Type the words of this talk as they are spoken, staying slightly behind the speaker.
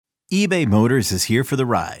eBay Motors is here for the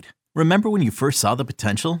ride. Remember when you first saw the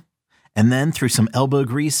potential? And then through some elbow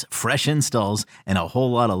grease, fresh installs, and a whole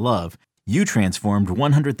lot of love, you transformed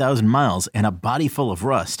 100,000 miles and a body full of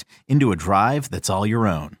rust into a drive that's all your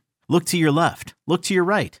own. Look to your left. Look to your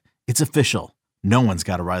right. It's official. No one's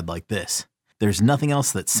got a ride like this. There's nothing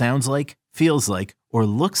else that sounds like, feels like, or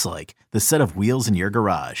looks like the set of wheels in your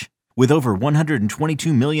garage. With over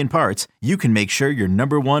 122 million parts, you can make sure your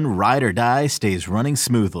number one ride or die stays running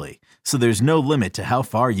smoothly. So there's no limit to how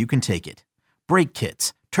far you can take it. Brake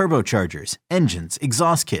kits, turbochargers, engines,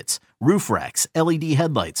 exhaust kits, roof racks, LED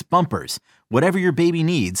headlights, bumpers, whatever your baby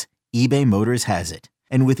needs, eBay Motors has it.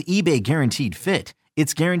 And with eBay Guaranteed Fit,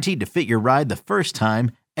 it's guaranteed to fit your ride the first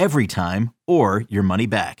time, every time, or your money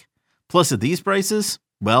back. Plus at these prices,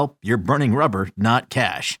 well, you're burning rubber, not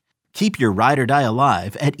cash. Keep your ride or die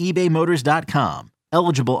alive at ebaymotors.com.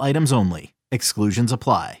 Eligible items only. Exclusions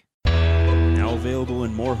apply. Now available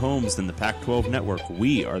in more homes than the Pac-12 network,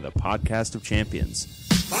 we are the podcast of champions.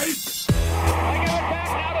 Fight! They give it back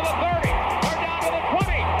now to the 30. They're down to the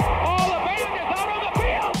 20. All the band is out on the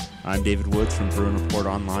field. I'm David Woods from Bruin Report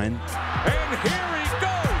Online. And here he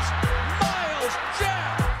goes, Miles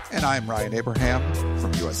Jack. And I'm Ryan Abraham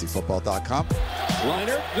from USCFootball.com.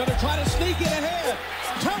 Liner going to try to sneak it ahead.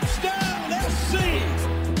 Touchdown,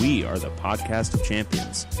 SC! We are the podcast of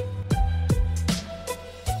champions.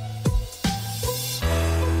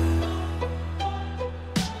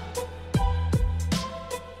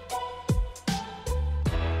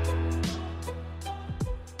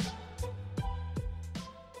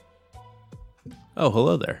 Oh,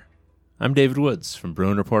 hello there. I'm David Woods from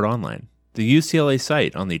Bruin Report Online, the UCLA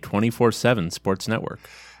site on the 24/7 Sports Network.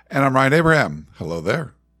 And I'm Ryan Abraham. Hello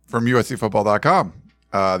there from USCFootball.com,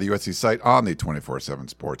 the USC site on the 24/7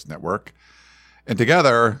 Sports Network. And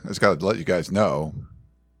together, I just got to let you guys know,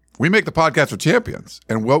 we make the podcast of champions.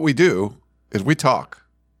 And what we do is we talk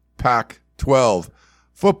Pac-12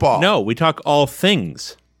 football. No, we talk all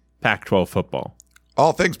things Pac-12 football.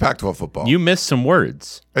 All things Pac-12 football. You missed some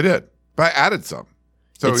words. I did, but I added some.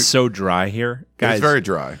 So it's so dry here. Guys, it's very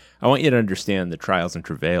dry. I want you to understand the trials and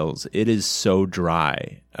travails. It is so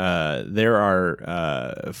dry. There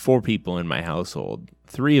are 4 people in my household.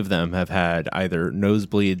 3 of them have had either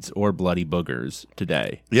nosebleeds or bloody boogers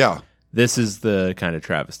today. Yeah. This is the kind of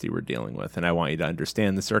travesty we're dealing with, and I want you to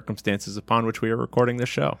understand the circumstances upon which we are recording this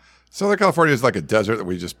show. Southern California is like a desert that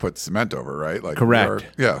we just put cement over, right? Like correct.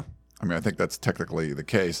 Yeah. I mean, I think that's technically the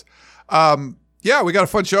case. Yeah, we got a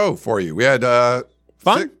fun show for you. We had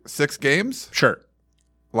fun? Six games. Sure.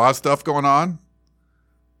 A lot of stuff going on.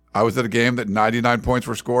 I was at a game that 99 points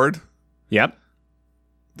were scored. Yep.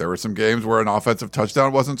 There were some games where an offensive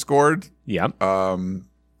touchdown wasn't scored. Yep.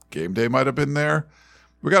 Game day might have been there.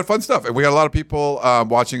 We got fun stuff. And we got a lot of people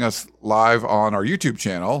watching us live on our YouTube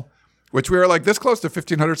channel, which we are like this close to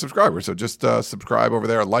 1,500 subscribers. So just subscribe over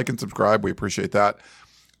there. Like and subscribe. We appreciate that.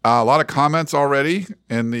 A lot of comments already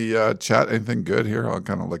in the chat. Anything good here? I'll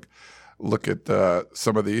kind of like look at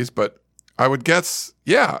some of these. But I would guess,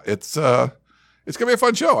 yeah, it's gonna be a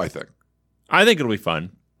fun show. I think it'll be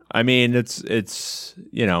fun. I mean, it's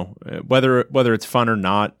you know, whether it's fun or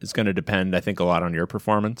not is going to depend, I think, a lot on your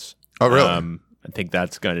performance. Oh, really? I think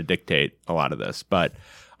that's going to dictate a lot of this. But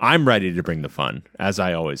I'm ready to bring the fun, as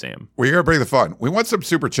I always am. We're gonna bring the fun. We want some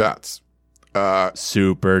super chats.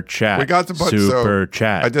 Super chat. We got some super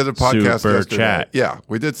chat. I did a podcast super yesterday. Chat. Yeah,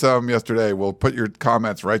 we did some yesterday. We'll put your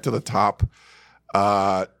comments right to the top.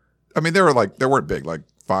 I mean, they weren't big, like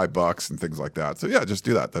 $5 and things like that. So yeah, just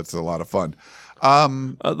do that. That's a lot of fun. A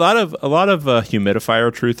lot of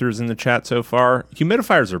humidifier truthers in the chat so far.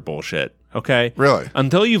 Humidifiers are bullshit. Okay, really.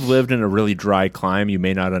 Until you've lived in a really dry climate, you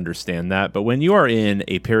may not understand that. But when you are in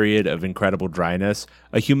a period of incredible dryness,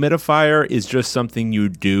 a humidifier is just something you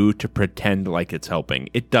do to pretend like it's helping.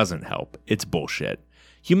 It doesn't help. It's bullshit.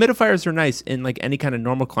 Humidifiers are nice in like any kind of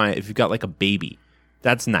normal climate. If you've got like a baby,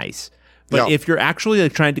 that's nice. But if you're actually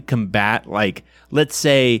like trying to combat, like, let's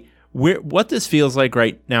say, what this feels like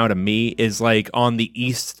right now to me is like on the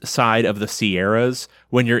east side of the Sierras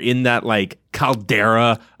when you're in that like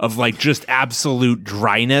caldera of like just absolute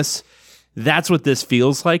dryness. That's what this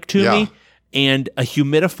feels like to me. And a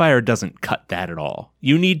humidifier doesn't cut that at all.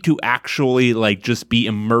 You need to actually like just be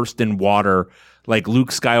immersed in water like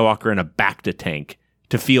Luke Skywalker in a Bacta tank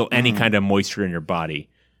to feel any kind of moisture in your body.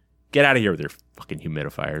 Get out of here with your fucking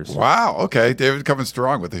humidifiers. Wow. Okay, David coming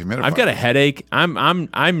strong with the humidifier. I've got a headache.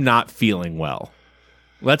 I'm not feeling well.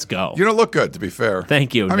 Let's go. You don't look good, to be fair.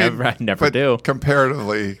 Thank you. I never do.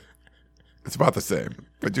 Comparatively, it's about the same.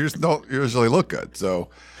 But you just don't usually look good. So,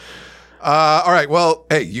 All right. Well,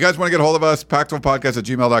 hey, you guys want to get a hold of us?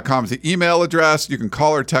 Pac12podcast@gmail.com is the email address. You can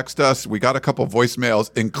call or text us. We got a couple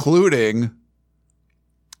voicemails, including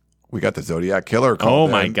we got the Zodiac Killer call. Oh,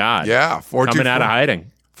 my God. Yeah. Coming out of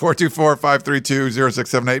hiding.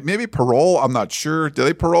 424-532-0678. Maybe parole. I'm not sure. Do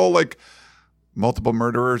they parole like multiple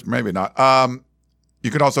murderers? Maybe not. You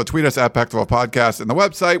can also tweet us at Pac-12 Podcast and the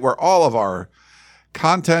website where all of our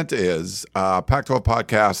content is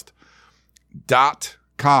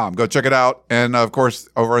Pac12podcast.com. Go check it out. And of course,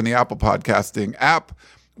 over in the Apple Podcasting app,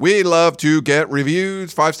 we love to get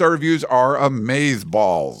reviews. 5-star reviews are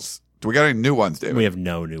amazeballs. Do we got any new ones, David? We have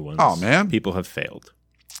no new ones. Oh, man. People have failed.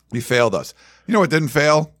 You failed us. You know what didn't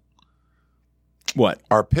fail? What?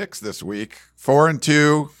 Our picks this week,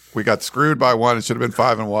 4-2. We got screwed by one. It should have been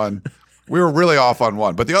 5-1. We were really off on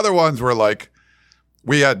one, but the other ones were like,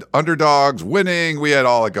 we had underdogs winning. We had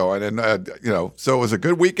all it going. And, so it was a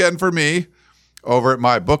good weekend for me over at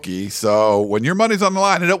my bookie. So when your money's on the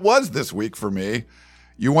line, and it was this week for me,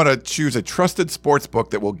 you want to choose a trusted sports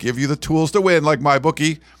book that will give you the tools to win, like my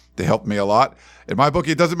bookie. They helped me a lot. In my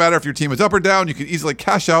bookie, it doesn't matter if your team is up or down. You can easily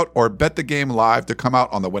cash out or bet the game live to come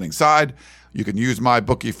out on the winning side. You can use my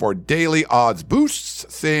bookie for daily odds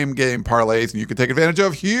boosts, same game parlays, and you can take advantage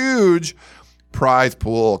of huge prize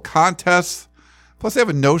pool contests. Plus, they have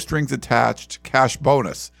a no strings attached cash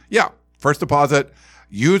bonus. Yeah, first deposit,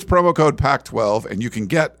 use promo code PAC12, and you can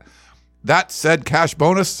get that said cash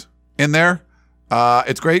bonus in there.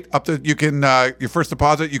 It's great. Your first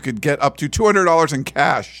deposit, you could get up to $200 in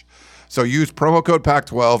cash. So use promo code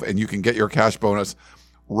PAC12, and you can get your cash bonus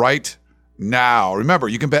right now. Remember,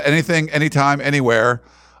 you can bet anything, anytime, anywhere,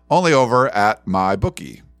 only over at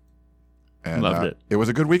MyBookie. And Loved it. It was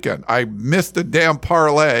a good weekend. I missed the damn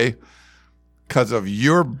parlay because of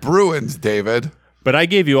your Bruins, David. But I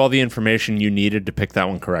gave you all the information you needed to pick that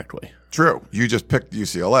one correctly. True. You just picked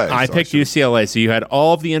UCLA. I picked UCLA, so you had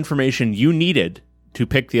all of the information you needed to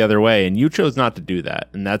pick the other way, and you chose not to do that.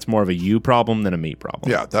 And that's more of a you problem than a me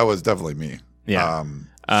problem. Yeah, that was definitely me. Yeah.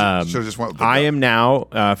 Should have just went with the I gut. am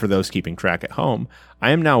now, for those keeping track at home,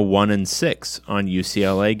 I am now 1-6 on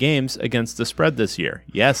UCLA games against the spread this year.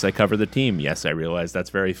 Yes, I cover the team. Yes, I realize that's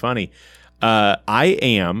very funny. I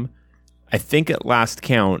think at last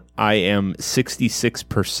count, I am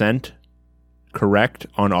 66% correct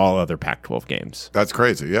on all other Pac-12 games. That's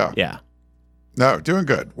crazy, yeah. Yeah. No, doing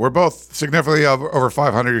good. We're both significantly over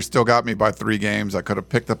 500. You still got me by 3 games. I could have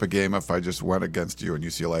picked up a game if I just went against you in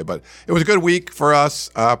UCLA. But it was a good week for us,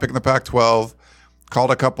 picking the Pac-12. Called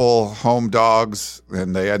a couple home dogs,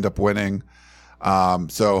 and they end up winning.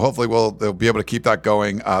 So hopefully they'll be able to keep that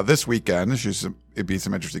going this weekend. It'd be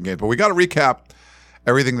some interesting games. But we got to recap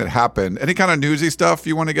everything that happened. Any kind of newsy stuff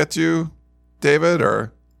you want to get to, David?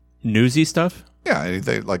 Or Newsy stuff? Yeah,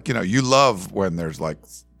 anything like, you love when there's like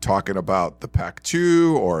talking about the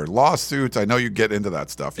Pac-2 or lawsuits. I know you get into that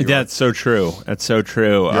stuff. That's so true. That's so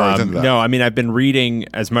true. You're always into that. No, I mean, I've been reading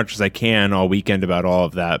as much as I can all weekend about all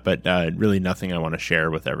of that, but really nothing I want to share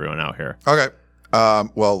with everyone out here. Okay.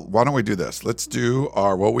 Well, why don't we do this? Let's do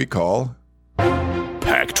our what we call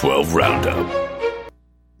Pac-12 Roundup.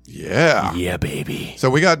 Yeah. Yeah, baby. So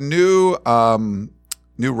we got new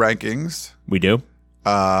rankings. We do?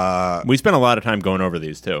 We spent a lot of time going over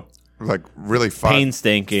these, too. Like really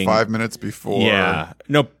painstaking. 5 minutes before. Yeah.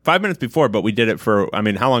 No, 5 minutes before, but we did it for,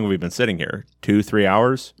 how long have we been sitting here? 2-3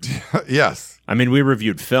 hours? Yes. We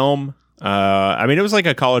reviewed film. It was like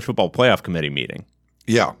a college football playoff committee meeting.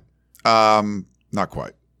 Yeah. Not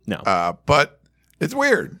quite. No. But it's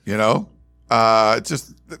weird, it's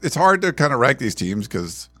hard to kind of rank these teams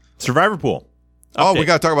because. Survivor pool. Update. We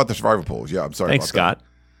got to talk about the survivor pools. Yeah, I'm sorry. Thanks, about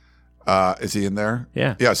Scott. Is he in there?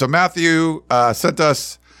 Yeah. Yeah. So Matthew sent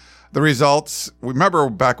us the results. Remember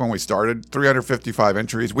back when we started, 355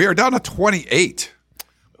 entries. We are down to 28.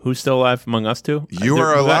 Who's still alive among us two? You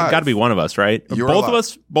are alive. Got to be one of us, right? You're both alive. of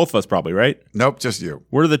us. Both of us, probably, right? Nope, just you.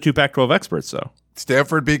 We're the 2 Pac-12 experts, though.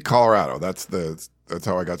 Stanford beat Colorado. That's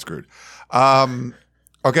how I got screwed.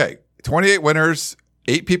 Okay, 28 winners.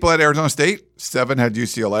 8 people had Arizona State. 7 had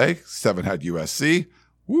UCLA. 7 had USC.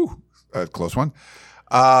 Woo, close one.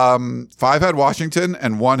 5 had Washington,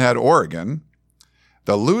 and 1 had Oregon.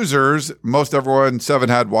 The losers, most everyone, 7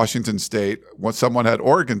 had Washington State. Someone had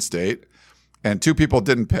Oregon State, and 2 people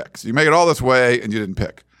didn't pick. So you make it all this way, and you didn't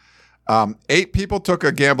pick. 8 people took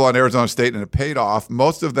a gamble on Arizona State, and it paid off.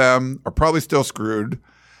 Most of them are probably still screwed,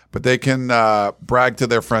 but they can brag to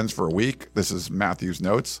their friends for a week. This is Matthew's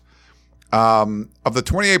notes. Of the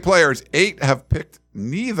 28 players, 8 have picked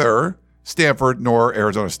neither Stanford nor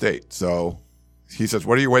Arizona State. So he says,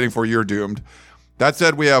 what are you waiting for? You're doomed. That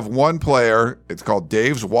said, we have one player, it's called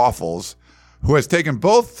Dave's Waffles, who has taken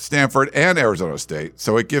both Stanford and Arizona State.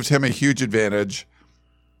 So it gives him a huge advantage,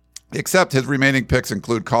 except his remaining picks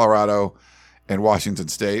include Colorado and Washington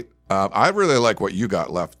State. I really like what you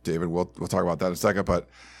got left, David. We'll talk about that in a second. But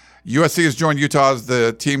USC has joined Utah as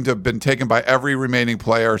the team to have been taken by every remaining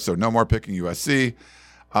player, so no more picking USC.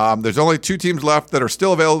 There's only 2 teams left that are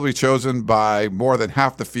still available to be chosen by more than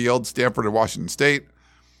half the field, Stanford and Washington State.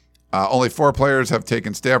 Only 4 players have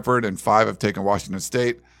taken Stanford and 5 have taken Washington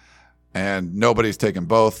State, and nobody's taken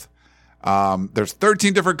both. There's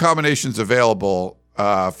 13 different combinations available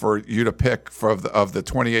for you to pick of the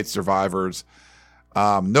 28 survivors.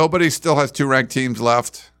 Nobody still has 2 ranked teams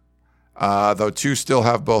left, though 2 still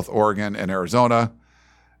have both Oregon and Arizona.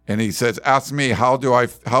 And he says, ask me, how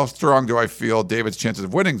strong do I feel David's chances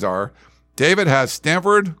of winnings are? David has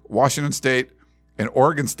Stanford, Washington State, and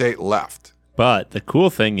Oregon State left. But the cool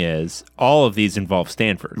thing is, all of these involve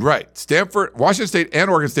Stanford. Right. Stanford, Washington State, and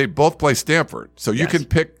Oregon State both play Stanford. So you can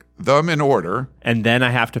pick them in order. And then I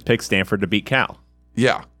have to pick Stanford to beat Cal.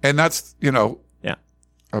 Yeah. And that's,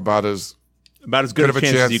 about as good of a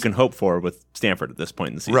chance as you can hope for with Stanford at this point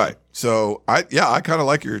in the season. Right. So I kind of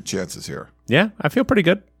like your chances here. Yeah, I feel pretty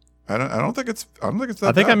good. I don't think it's that I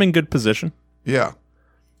think bad. I'm in good position. Yeah.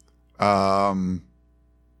 Yeah.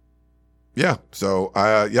 So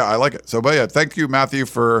I like it. So, but yeah, thank you, Matthew,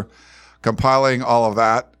 for compiling all of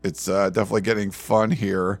that. It's definitely getting fun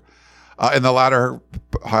here in the latter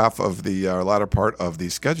half of the latter part of the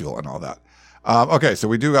schedule and all that. Okay, so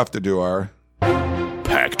we do have to do our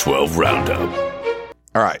Pac-12 Roundup.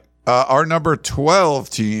 All right. Our number 12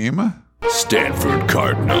 team, Stanford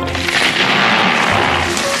Cardinal.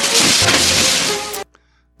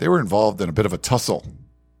 They were involved in a bit of a tussle.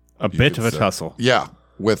 A bit of a tussle. Yeah,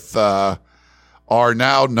 with our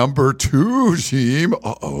now number 2 team.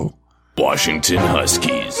 Washington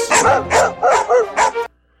Huskies.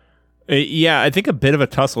 Yeah, I think a bit of a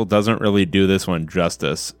tussle doesn't really do this one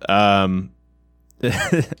justice.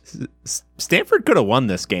 Stanford could have won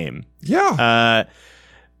this game. Yeah.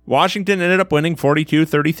 Washington ended up winning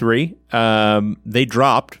 42-33. They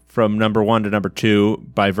dropped from number 1 to number 2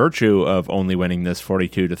 by virtue of only winning this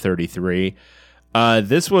 42-33.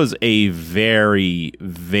 This was a very,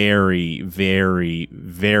 very, very,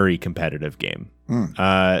 very competitive game.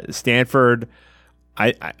 Stanford,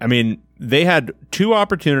 I mean, they had 2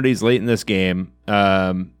 opportunities late in this game.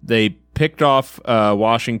 They picked off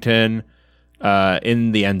Washington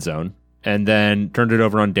in the end zone and then turned it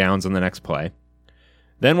over on downs on the next play.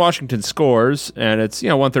 Then Washington scores, and it's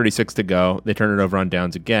 136 to go. They turn it over on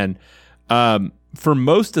downs again. For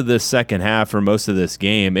most of this second half, for most of this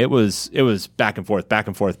game, it was back and forth, back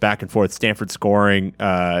and forth, back and forth. Stanford scoring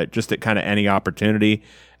just at kind of any opportunity.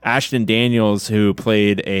 Ashton Daniels, who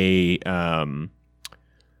played a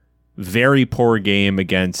very poor game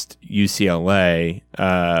against UCLA,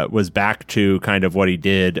 was back to kind of what he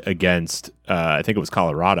did against, I think it was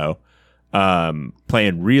Colorado.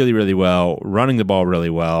 Playing really, really well, running the ball really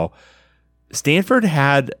well. Stanford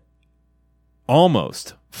had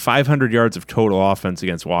almost 500 yards of total offense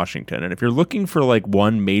against Washington. And if you're looking for like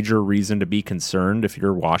one major reason to be concerned, if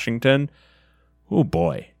you're Washington, oh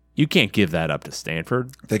boy, you can't give that up to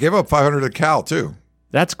Stanford. They gave up 500 to Cal too.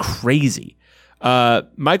 That's crazy.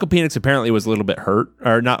 Michael Penix apparently was a little bit hurt,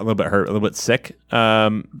 or not a little bit hurt, a little bit sick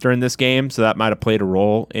during this game, so that might have played a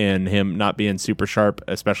role in him not being super sharp,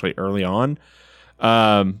 especially early on.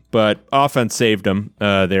 But offense saved them.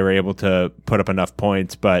 They were able to put up enough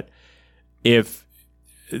points, but if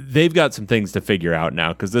they've got some things to figure out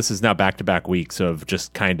now, because this is now back-to-back weeks of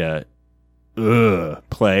just kind of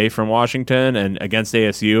play from Washington, and against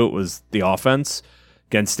ASU it was the offense,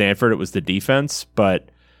 against Stanford it was the defense, but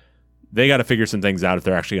they got to figure some things out if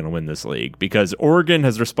they're actually going to win this league, because Oregon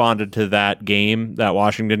has responded to that game, that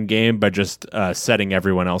Washington game, by just setting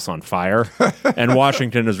everyone else on fire. And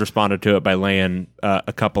Washington has responded to it by laying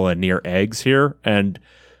a couple of near eggs here. And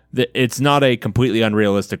it's not a completely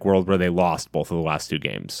unrealistic world where they lost both of the last 2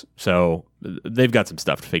 games. So they've got some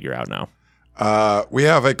stuff to figure out now. We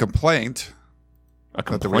have a complaint.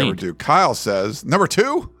 That we ever do. Kyle says, number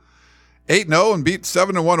 2, 8-0 and beat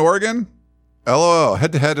 7-1 Oregon. LOL,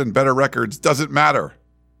 head-to-head and better records doesn't matter.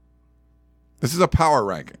 This is a power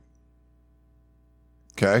ranking.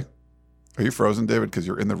 Okay. Are you frozen, David? Because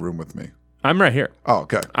you're in the room with me. I'm right here. Oh,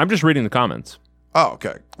 okay. I'm just reading the comments. Oh,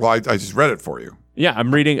 okay. Well, I just read it for you. Yeah,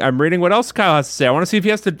 I'm reading what else Kyle has to say. I want to see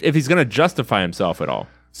if he's going to justify himself at all.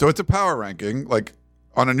 So it's a power ranking. Like,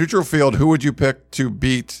 on a neutral field, who would you pick to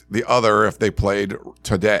beat the other if they played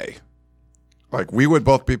today? Like, we would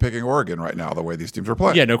both be picking Oregon right now, the way these teams are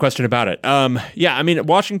playing. Yeah, no question about it. Yeah, I mean,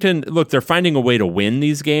 Washington, look, they're finding a way to win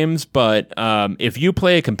these games, but if you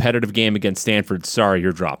play a competitive game against Stanford, sorry,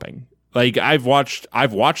 you're dropping. Like, I've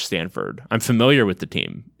watched Stanford. I'm familiar with the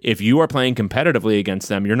team. If you are playing competitively against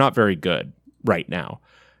them, you're not very good right now.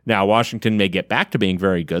 Now, Washington may get back to being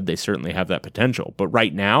very good. They certainly have that potential. But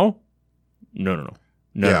right now, no.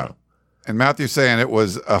 Yeah. And Matthew's saying it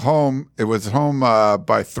was home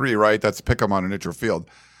by 3, right? That's pick 'em on a neutral field.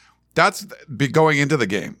 That's going into the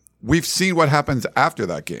game. We've seen what happens after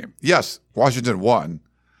that game. Yes, Washington won,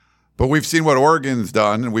 but we've seen what Oregon's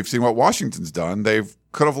done and we've seen what Washington's done. They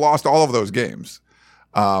could have lost all of those games.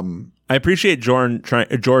 I appreciate George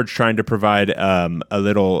trying to provide a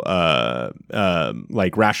little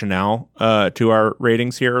like rationale to our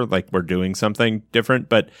ratings here, like we're doing something different.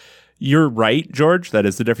 But you're right, George. That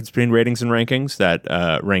is the difference between ratings and rankings. That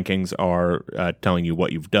rankings are telling you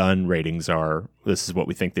what you've done. Ratings are this is what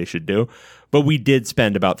we think they should do. But we did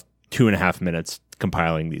spend about 2.5 minutes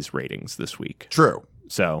compiling these ratings this week. True.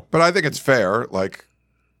 So, but I think it's fair. Like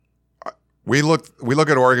we look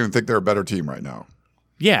at Oregon and think they're a better team right now.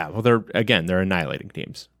 Yeah, well, they're annihilating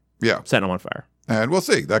teams. Yeah. Setting them on fire. And we'll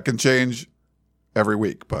see. That can change every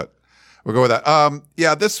week, but we'll go with that.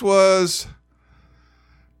 Yeah,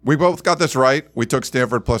 we both got this right. We took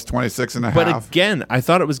Stanford plus 26.5. But again, I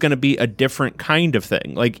thought it was going to be a different kind of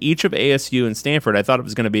thing. Like each of ASU and Stanford, I thought it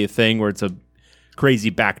was going to be a thing where it's a crazy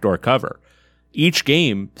backdoor cover. Each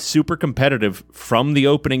game, super competitive from the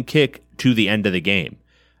opening kick to the end of the game.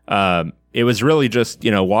 It was really just,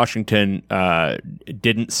 Washington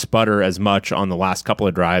didn't sputter as much on the last couple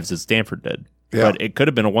of drives as Stanford did. Yeah. But it could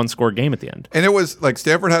have been a one-score game at the end. And it was like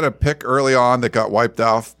Stanford had a pick early on that got wiped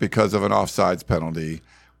off because of an offsides penalty.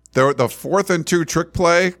 The 4th and 2 trick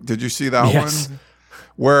play, did you see that one?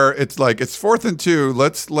 Where it's like, it's 4th and 2,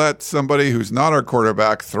 let's let somebody who's not our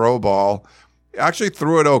quarterback throw a ball. Actually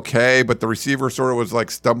threw it okay, but the receiver sort of was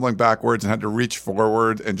like stumbling backwards and had to reach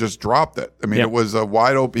forward and just dropped it. I mean, It was a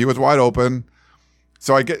wide open. He was wide open.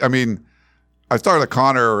 So I started to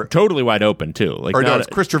Connor. Totally wide open too. Like, or no, it's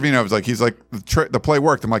Chris Trevino. He's like, the play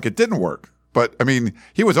worked. I'm like, it didn't work. But I mean,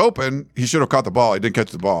 he was open. He should have caught the ball. He didn't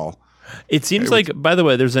catch the ball. It seems by the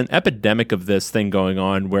way, there's an epidemic of this thing going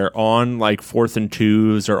on where on like 4th and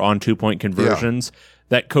 2s or on 2-point conversions,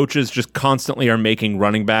 that coaches just constantly are making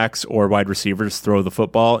running backs or wide receivers throw the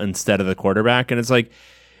football instead of the quarterback. And it's like,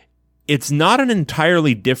 it's not an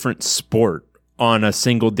entirely different sport on a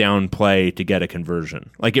single down play to get a conversion.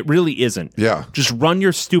 Like, it really isn't. Yeah. Just run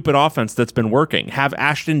your stupid offense that's been working. Have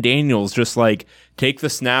Ashton Daniels just like take the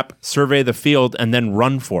snap, survey the field, and then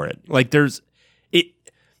run for it. Like,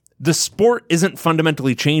 the sport isn't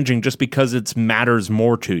fundamentally changing just because it matters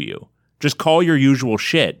more to you. Just call your usual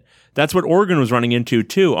shit. That's what Oregon was running into,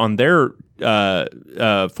 too, on their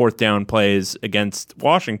 4th down plays against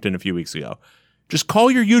Washington a few weeks ago. Just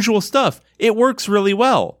call your usual stuff. It works really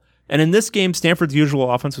well. And in this game, Stanford's usual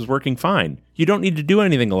offense was working fine. You don't need to do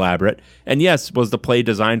anything elaborate. And yes, was the play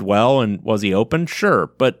designed well and was he open? Sure.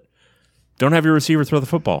 But don't have your receiver throw the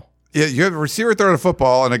football. Yeah, you have a receiver throwing a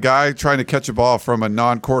football and a guy trying to catch a ball from a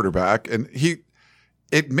non-quarterback. And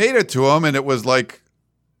it made it to him and it was like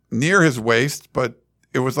near his waist, but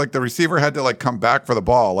it was like the receiver had to like come back for the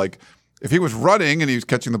ball. Like if he was running and he was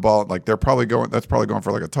catching the ball, like that's probably going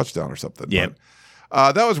for like a touchdown or something. Yeah.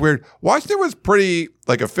 But, that was weird. Washington was pretty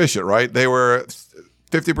like efficient, right? They were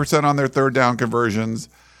 50% on their 3rd down conversions.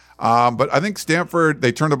 But I think Stanford,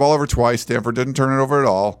 they turned the ball over twice. Stanford didn't turn it over at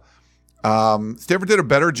all. Stanford did a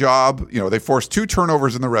better job. They forced 2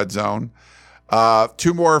 turnovers in the red zone,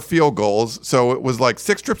 2 more field goals. So it was like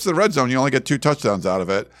 6 trips to the red zone. You only get 2 touchdowns out of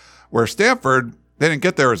it. Where Stanford, they didn't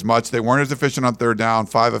get there as much. They weren't as efficient on 3rd down,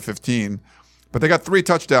 5 of 15. But they got 3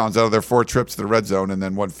 touchdowns out of their 4 trips to the red zone and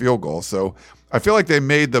then 1 field goal. So I feel like they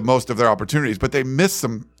made the most of their opportunities, but they missed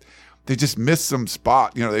some. They just missed some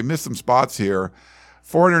spot. They missed some spots here.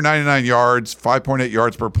 499 yards, 5.8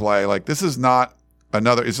 yards per play. Like this is not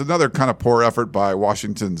it's another kind of poor effort by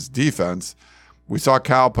Washington's defense. We saw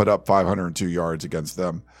Cal put up 502 yards against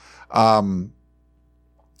them. Did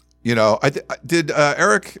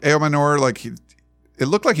Eric Aomanor, it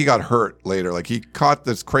looked like he got hurt later. Like he caught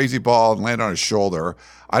this crazy ball and landed on his shoulder.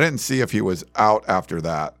 I didn't see if he was out after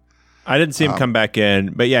that. I didn't see him come back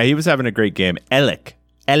in, but yeah, he was having a great game. Alec.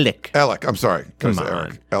 I'm sorry. Come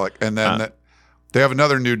on. Alec. And then they have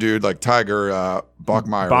another new dude like Tiger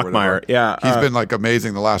Bachmeier. Yeah. He's been like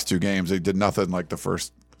amazing the last 2 games. He did nothing like the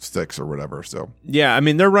first 6 or whatever. So yeah, I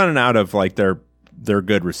mean they're running out of like their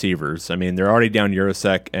good receivers. I mean they're already down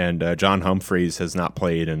Urasek and John Humphreys has not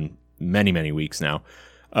played in many weeks now.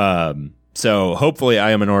 So hopefully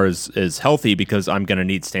Iomanor is healthy because I'm going to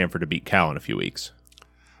need Stanford to beat Cal in a few weeks.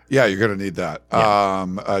 Yeah, you're going to need that. Yeah.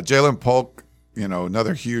 Jalen Polk,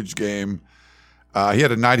 another huge game. He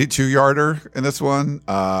had a 92-yarder in this one,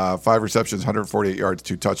 5 receptions, 148 yards,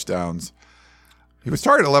 2 touchdowns. He was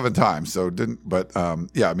targeted 11 times, so didn't. But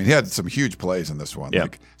he had some huge plays in this one. Yep.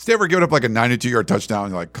 Like Stanford giving up like a 92-yard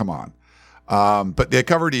touchdown. You're like, come on. But they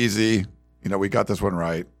covered easy. We got this one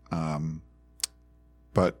right.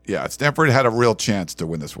 But yeah, Stanford had a real chance to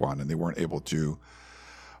win this one, and they weren't able to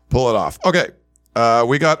pull it off. Okay,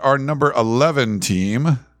 we got our number 11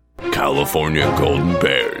 team, California Golden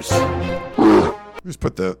Bears. Just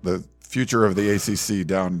put the future of the ACC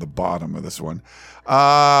down the bottom of this one.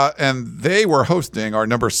 And they were hosting our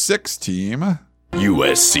number 6 team,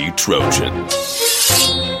 USC Trojans.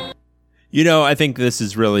 I think this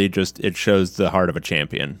is really it shows the heart of a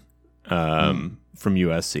champion from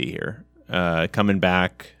USC here. Coming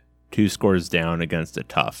back 2 scores down against a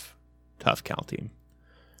tough Cal team.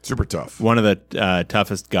 Super tough. One of the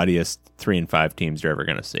toughest, guttiest 3-5 teams you're ever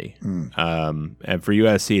going to see. And for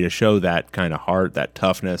USC to show that kind of heart, that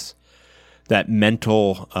toughness, that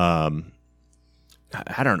mental, I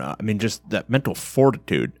don't know. I mean, just that mental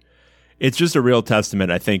fortitude. It's just a real testament,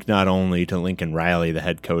 I think, not only to Lincoln Riley, the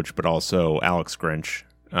head coach, but also Alex Grinch,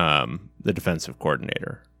 the defensive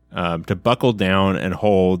coordinator, to buckle down and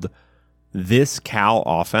hold this Cal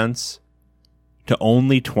offense to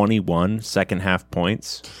only 21 second half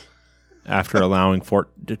points after allowing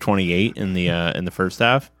 28 in the first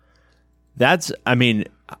half. That's, I'm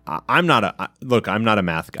not a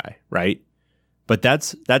math guy, right? But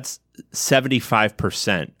that's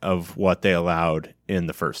 75% of what they allowed in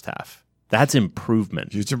the first half. That's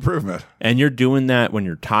improvement. Huge improvement. And you're doing that when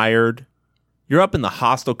you're tired. You're up in the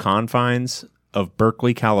hostile confines of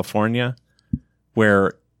Berkeley, California,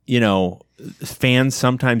 where fans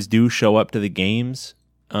sometimes do show up to the games,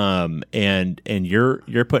 and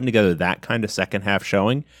you're putting together that kind of second half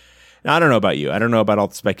showing. Now, I don't know about you. I don't know about all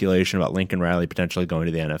the speculation about Lincoln Riley potentially going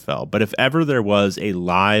to the NFL. But if ever there was a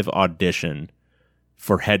live audition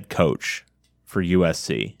for head coach for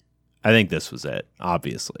USC, I think this was it.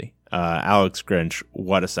 Obviously, Alex Grinch.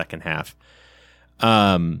 What a second half.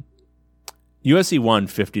 USC won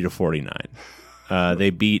 50-49. They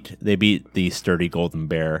beat the sturdy Golden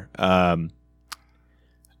Bear.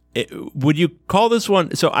 Would you call this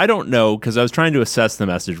one? So I don't know, because I was trying to assess the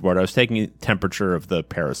message board. I was taking temperature of the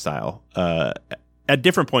peristyle at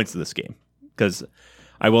different points of this game, because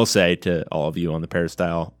I will say to all of you on the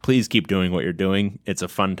peristyle, please keep doing what you're doing. It's a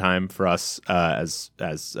fun time for us as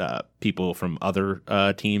people from other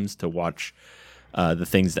teams to watch the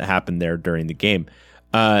things that happen there during the game.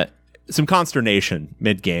 Some consternation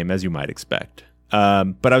mid-game, as you might expect.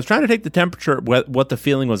 But I was trying to take the temperature, what the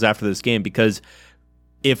feeling was after this game, because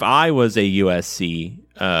if I was a USC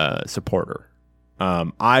supporter,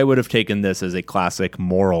 I would have taken this as a classic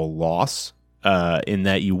moral loss, in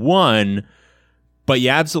that you won, but you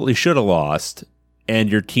absolutely should have lost, and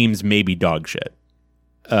your team's maybe dog shit.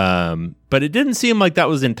 But it didn't seem like that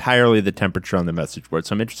was entirely the temperature on the message board,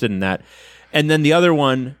 so I'm interested in that. And then the other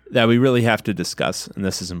one that we really have to discuss, and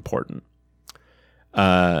this is important,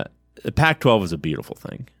 the Pac-12 is a beautiful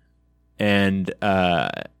thing, and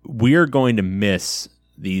we're going to miss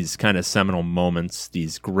these kind of seminal moments,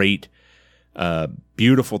 these great,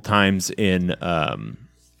 beautiful times in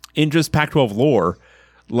just Pac-12 lore,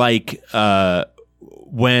 like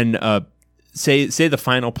when say the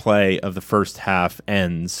final play of the first half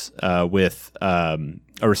ends with a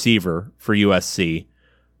receiver for USC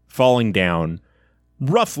falling down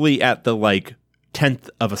roughly at the 10th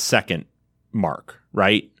of a second mark,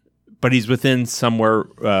 right? But he's within somewhere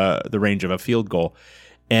the range of a field goal.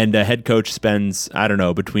 And a head coach spends, I don't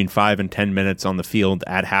know, between 5 and 10 minutes on the field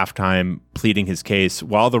at halftime pleading his case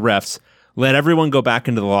while the refs let everyone go back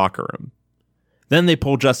into the locker room. Then they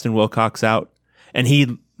pull Justin Wilcox out, and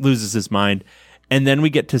he loses his mind. And then we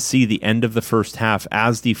get to see the end of the first half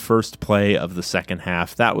as the first play of the second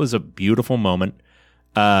half. That was a beautiful moment.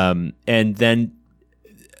 And then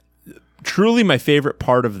truly my favorite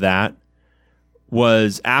part of that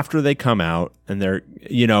was after they come out and they're,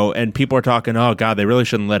 and people are talking, oh God, they really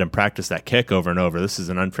shouldn't let him practice that kick over and over. This is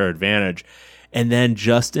an unfair advantage. And then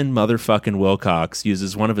Justin motherfucking Wilcox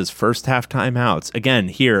uses one of his first half timeouts, again,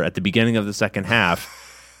 here at the beginning of the second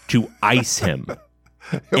half, to ice him.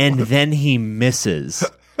 And then he misses.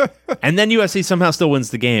 And then USC somehow still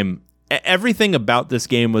wins the game. Everything about this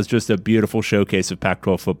game was just a beautiful showcase of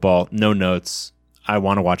Pac-12 football. No notes. I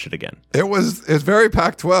want to watch it again. It's very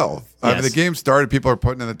Pac-12. I mean, the game started, people are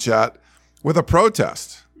putting in the chat, with a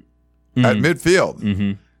protest at midfield.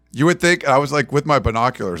 Mm-hmm. You would think, I was with my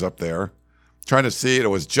binoculars up there, trying to see it. It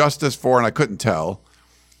was Justice for, and I couldn't tell.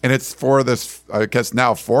 And it's for this, I guess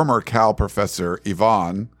now former Cal professor,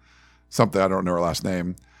 Yvonne, something, I don't know her last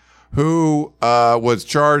name, who was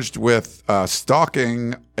charged with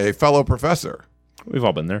stalking a fellow professor. We've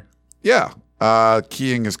all been there. Yeah.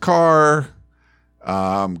 Keying his car,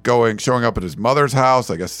 showing up at his mother's house.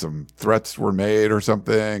 I guess some threats were made or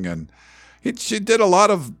something. And she did a lot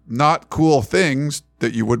of not cool things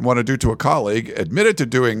that you wouldn't want to do to a colleague, admitted to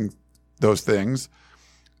doing those things,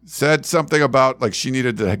 said something about like she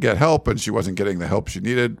needed to get help and she wasn't getting the help she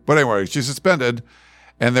needed. But anyway, she's suspended,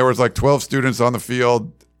 and there was like 12 students on the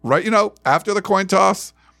field, right? After the coin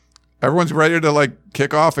toss, everyone's ready to like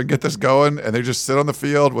kick off and get this going, and they just sit on the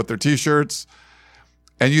field with their T-shirts.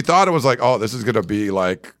 And you thought it was like, oh, this is going to be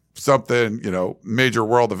like something, major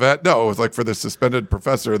world event. No, it was like for the suspended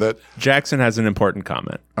professor that... Jackson has an important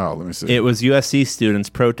comment. Oh, let me see. It was USC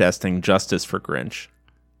students protesting justice for Grinch.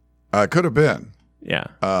 Could have been. Yeah.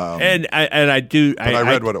 And I do... But I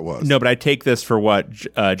read what it was. No, but I take this for what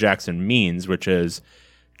Jackson means, which is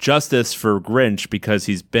justice for Grinch because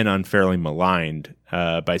he's been unfairly maligned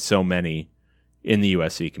by so many in the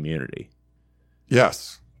USC community.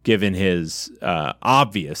 Yes. Given his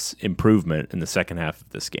obvious improvement in the second half of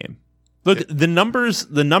this game. Look, the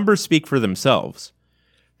numbers speak for themselves.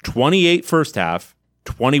 28 first half,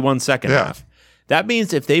 21 second half. That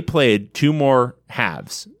means if they played two more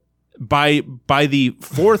halves, by the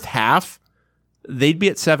fourth half, they'd be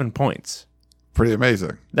at 7 points. Pretty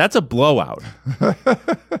amazing. That's a blowout. But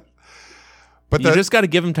you just got to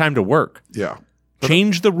give them time to work. Yeah.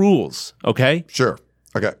 Change the rules, okay? Sure.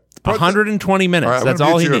 Okay. 120 minutes. All right, that's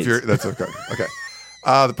all he needs. That's okay. Okay.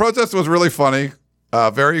 The protest was really funny.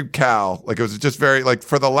 Very Cal. Like it was just very like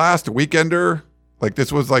for the last weekender. Like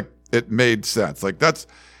this was like it made sense. Like that's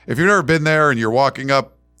if you've never been there and you're walking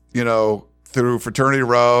up, through fraternity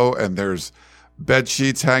row and there's bed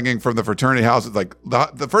sheets hanging from the fraternity houses. Like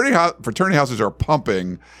the fraternity houses are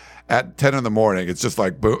pumping at 10 in the morning. It's just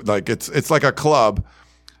like it's like a club.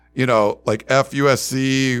 Like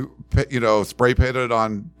FUSC, spray painted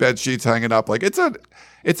on bed sheets hanging up. Like it's a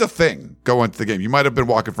thing going to the game. You might have been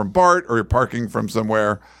walking from BART or you're parking from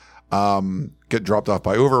somewhere, get dropped off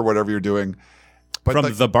by Uber, whatever you're doing. But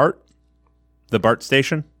from the BART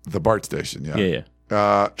station? The BART station, yeah. Yeah.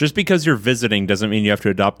 Just because you're visiting doesn't mean you have to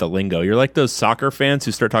adopt the lingo. You're like those soccer fans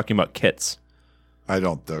who start talking about kits. I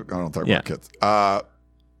don't talk about kits. But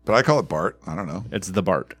I call it BART. I don't know. It's the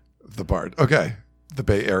BART. The BART. Okay. The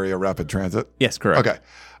Bay Area Rapid Transit. Yes, correct. Okay.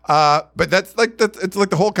 But it's like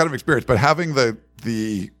the whole kind of experience. But having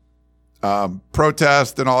the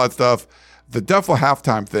protest and all that stuff, the Duffel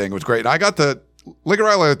halftime thing was great. And I got Lincoln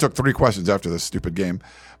Riley took 3 questions after this stupid game,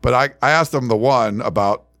 but I asked him the one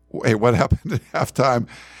about, hey, what happened at halftime?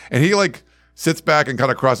 And he like sits back and kind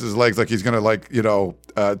of crosses his legs like he's gonna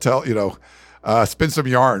spin some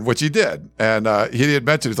yarn, which he did. And he had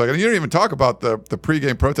mentioned, he's like, and you didn't even talk about the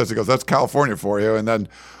pregame protest. He goes, that's California for you. And then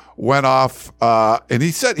went off. And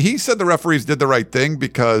he said the referees did the right thing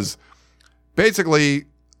because basically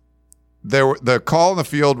the call in the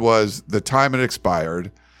field was the time had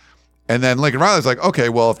expired. And then Lincoln Riley's like, okay,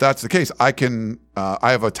 well, if that's the case, I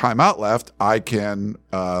have a timeout left. I can,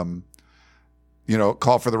 call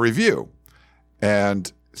for the review.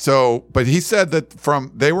 And so, but he said that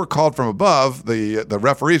they were called from above. The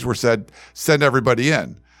referees were said, send everybody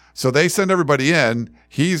in. So they send everybody in.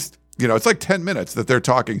 He's, it's like 10 minutes that they're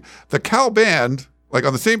talking. The Cal band, like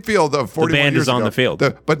on the same field of 41 years ago. The band is on the field.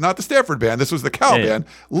 But not the Stanford band. This was the Cal band,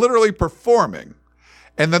 literally performing.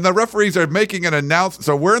 And then the referees are making an announcement.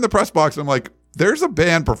 So we're in the press box. And I'm like, there's a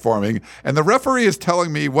band performing. And the referee is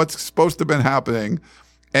telling me what's supposed to have been happening.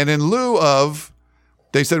 And in lieu of,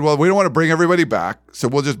 they said, well, we don't want to bring everybody back. So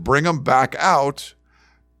we'll just bring them back out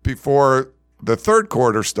before the third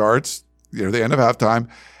quarter starts, the end of halftime,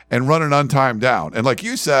 and run an untimed down. And like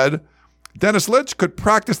you said, Dennis Lynch could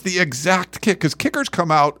practice the exact kick because kickers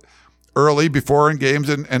come out early before in games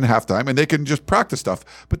and halftime, and they can just practice stuff.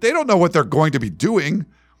 But they don't know what they're going to be doing.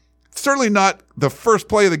 Certainly not the first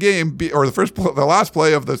play of the game or the last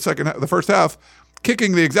play of the first half,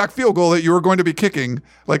 kicking the exact field goal that you were going to be kicking.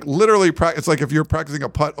 Like literally, it's like if you're practicing a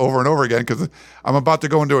putt over and over again because I'm about to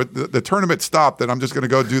go into it. The tournament stopped, and I'm just going to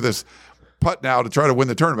go do this putt now to try to win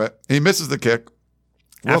the tournament. He misses the kick.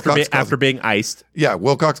 After being iced. Yeah,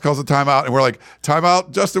 Wilcox calls a timeout, and we're like,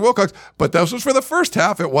 timeout, Justin Wilcox. But this was for the first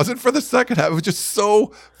half. It wasn't for the second half. It was just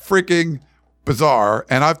so freaking bizarre.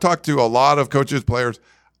 And I've talked to a lot of coaches, players.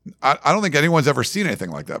 I don't think anyone's ever seen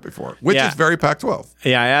anything like that before, which is very Pac-12.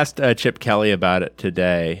 Yeah, I asked Chip Kelly about it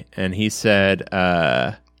today, and he said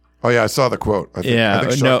Oh, yeah, I saw the quote. I think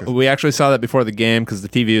No, Shark we actually saw that before the game because the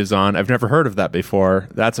TV was on. I've never heard of that before.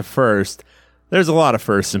 That's a first. There's a lot of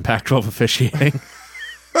firsts in Pac-12 officiating.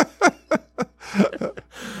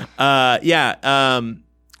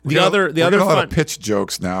 The other a lot fun of pitch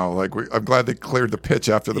jokes now. Like I'm glad they cleared the pitch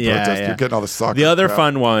after the protest. You're getting all the soccer. The other crap.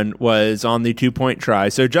 fun one was on the 2-point try.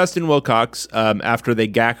 So Justin Wilcox, after they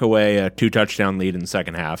gack away a 2-touchdown lead in the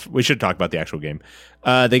second half, we should talk about the actual game.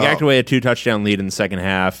 They gacked away a 2-touchdown lead in the second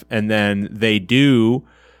half, and then they do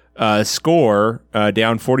score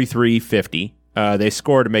down 43-50. They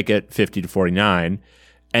score to make it 50-49,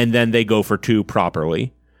 and then they go for 2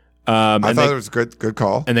 properly. I thought it was a good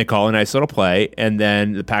call. And they call a nice little play, and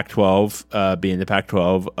then the Pac-12, being the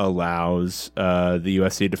Pac-12, allows the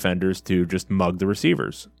USC defenders to just mug the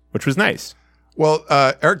receivers, which was nice. Well,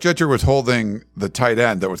 Eric Jetcher was holding the tight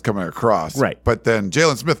end that was coming across, right? But then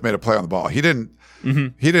Jalen Smith made a play on the ball. He didn't.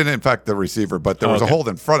 He didn't infect the receiver, but there was a hold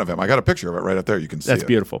in front of him. I got a picture of it right up there. You can see That's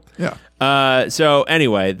beautiful. Yeah. So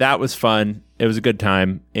anyway, that was fun. It was a good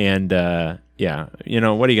time, and what are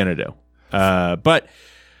you gonna do? But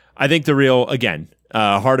I think the real, again,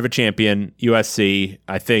 heart of a champion, USC.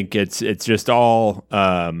 I think it's just all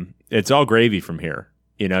it's all gravy from here.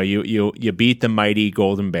 You beat the mighty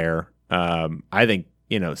Golden Bear. I think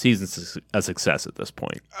season's a success at this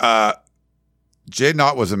point. Jay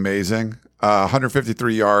Knott was amazing.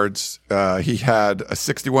 153 yards. He had a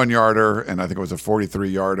 61-yarder, and I think it was a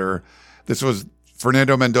 43-yarder. This was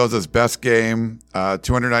Fernando Mendoza's best game.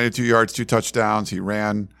 292 yards, 2 touchdowns. He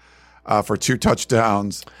ran for 2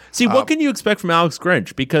 touchdowns. See, what can you expect from Alex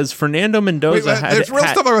Grinch? Because Fernando Mendoza there's real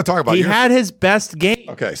stuff I want to talk about. He had his best game.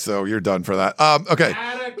 Okay, so you're done for that. Okay.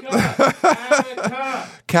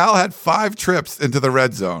 Cal had 5 trips into the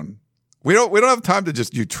red zone. We don't have time to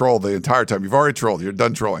just troll the entire time. You've already trolled. You're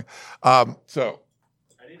done trolling. So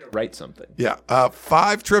I need to write something. Yeah,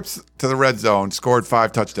 5 trips to the red zone, scored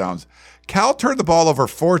 5 touchdowns. Cal turned the ball over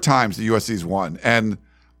 4 times. The USC's won, and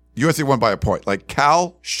USC won by a point. Like,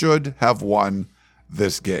 Cal should have won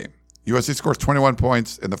this game. USC scores 21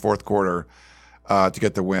 points in the fourth quarter to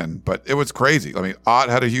get the win, but it was crazy. I mean, Ott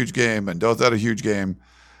had a huge game, Mendoza had a huge game.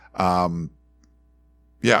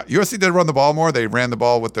 USC did run the ball more. They ran the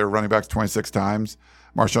ball with their running backs 26 times.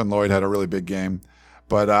 Marshawn Lloyd had a really big game.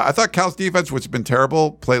 But I thought Cal's defense, which has been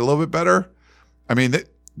terrible, played a little bit better. I mean, and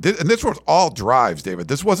this was all drives, David.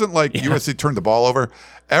 This wasn't like USC turned the ball over.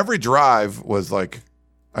 Every drive was like,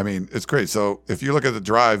 I mean, it's crazy. So if you look at the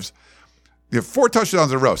drives, you have 4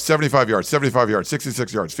 touchdowns in a row, 75 yards,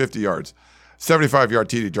 66 yards, 50 yards, 75-yard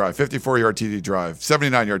TD drive, 54-yard TD drive,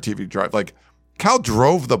 79-yard TD drive. Like, Cal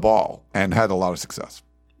drove the ball and had a lot of success.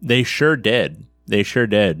 They sure did.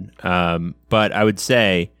 But I would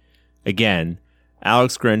say, again,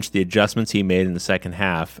 Alex Grinch, the adjustments he made in the second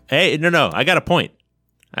half. Hey, no, I got a point.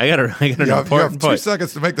 I got an important point. You have 2 point.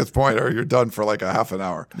 seconds to make this point, or you're done for like a half an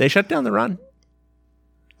hour. They shut down the run.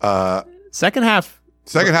 Second half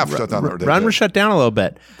shut down the run was shut down a little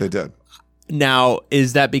bit. They did. Now,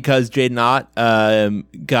 is that because Jaden Ott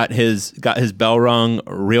got his bell rung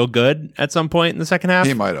real good at some point in the second half?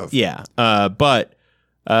 He might have. Yeah, but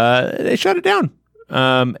they shut it down.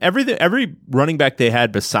 Every running back they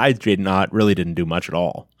had besides Jaden Ott really didn't do much at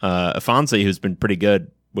all. Afonso, who's been pretty good,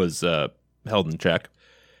 was held in check.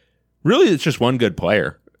 Really, it's just one good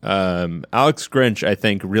player. Alex Grinch, I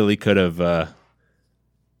think, really could have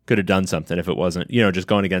done something if it wasn't, just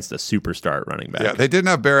going against a superstar running back. Yeah, they didn't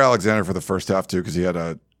have Bear Alexander for the first half too because he had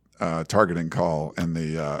a targeting call in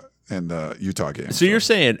the Utah game. So you're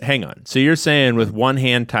saying, hang on. So you're saying with one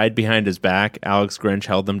hand tied behind his back, Alex Grinch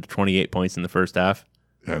held them to 28 points in the first half?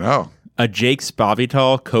 I know. A Jake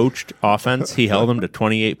Spavital coached offense, he held them to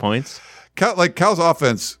 28 points? Cal's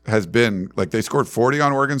offense has been, like, they scored 40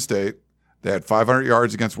 on Oregon State. They had 500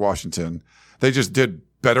 yards against Washington. They just did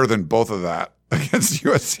better than both of that against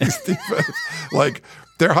USC's defense. Like,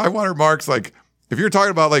 their high water marks, like, if you're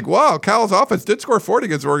talking about, like, wow, Cal's offense did score 40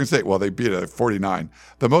 against Oregon State. Well, they beat it at 49.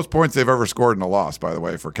 The most points they've ever scored in a loss, by the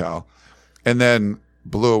way, for Cal. And then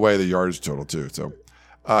blew away the yardage total, too. So,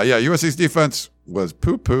 USC's defense was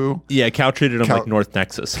poo-poo. Yeah, Cal treated them like North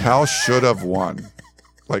Texas. Cal should have won.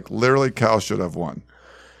 Like, literally, Cal should have won.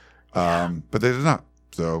 But they did not.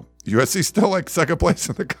 So, USC's still, like, second place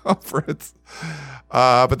in the conference.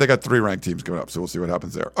 But they got 3 ranked teams coming up, so we'll see what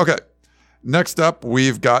happens there. Okay. Next up,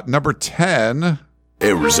 we've got number 10.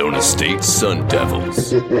 Arizona State Sun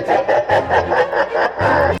Devils.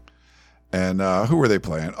 And who were they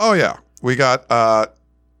playing? Oh, yeah. We got, I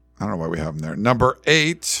don't know why we have them there. Number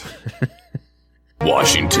 8.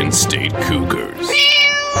 Washington State Cougars.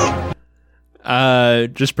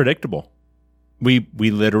 Just predictable. We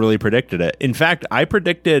literally predicted it. In fact, I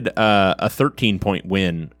predicted a 13-point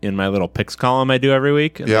win in my little picks column I do every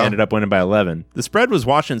week, and they ended up winning by 11. The spread was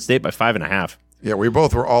Washington State by 5.5. Yeah, we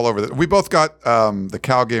both were all over that. We both got the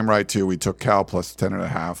Cal game right, too. We took Cal plus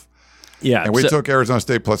 10.5. Yeah. And we took Arizona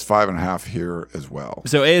State plus 5.5 here as well.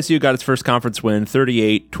 So ASU got its first conference win,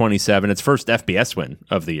 38-27. Its first FBS win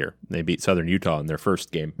of the year. They beat Southern Utah in their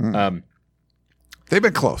first game. They've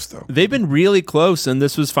been close, though. They've been really close, and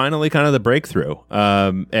this was finally kind of the breakthrough.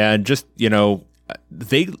 And just, the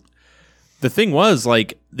thing was,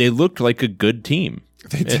 like, they looked like a good team.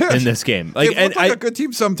 They did. In this game. Like, they looked like a good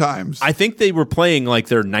team sometimes. I think they were playing like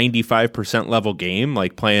their 95% level game,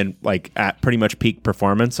 like playing like at pretty much peak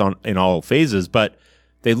performance in all phases, but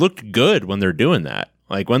they looked good when they're doing that.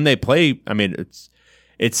 Like when they play, I mean,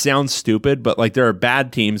 it sounds stupid, but like there are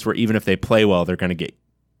bad teams where even if they play well, they're going to get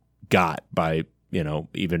got by,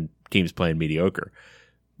 even teams playing mediocre.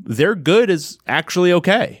 Their good is actually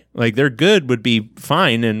okay. Like their good would be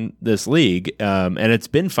fine in this league, and it's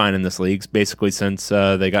been fine in this league basically since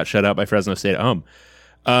they got shut out by Fresno State at home.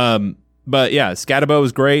 But yeah, Scatabo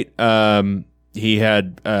was great. He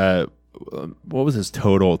had what was his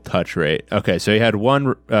total touch rate? Okay, so he had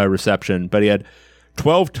one reception, but he had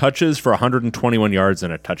 12 touches for 121 yards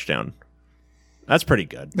and a touchdown. That's pretty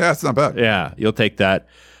good. Yeah, it's not bad. Yeah, you'll take that.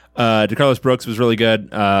 DeCarlos Brooks was really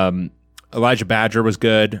good. Elijah Badger was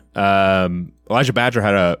good. Elijah Badger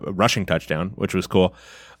had a rushing touchdown, which was cool.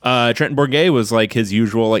 Trenton Bourguet was like his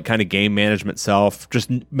usual, like kind of game management self, just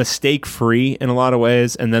mistake free in a lot of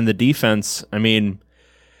ways. And then the defense, I mean,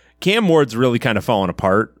 Cam Ward's really kind of fallen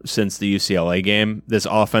apart since the UCLA game. This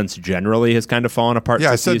offense generally has kind of fallen apart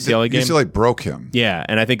since the UCLA game. UCLA broke him. Yeah,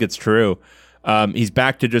 and I think it's true. He's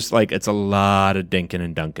back to just like, it's a lot of dinking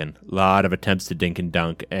and dunking, a lot of attempts to dink and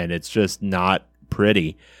dunk, and it's just not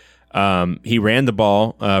pretty. He ran the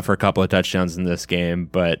ball for a couple of touchdowns in this game,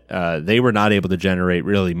 but they were not able to generate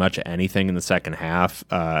really much of anything in the second half.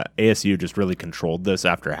 ASU just really controlled this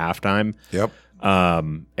after halftime. Yep.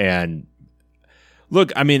 And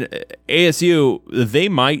look, I mean, ASU, they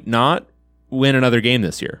might not win another game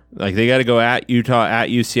this year. Like they got to go at Utah, at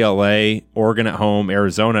UCLA, Oregon at home,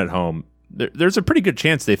 Arizona at home. There's a pretty good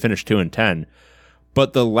chance they finish 2-10.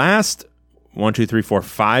 But the last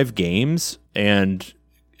 5 games and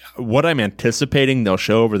what I'm anticipating they'll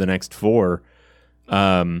show over the next 4,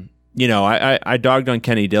 I dogged on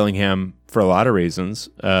Kenny Dillingham for a lot of reasons,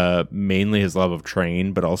 mainly his love of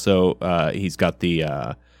train, but also he's got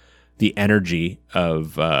the energy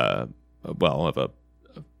of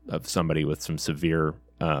somebody with some severe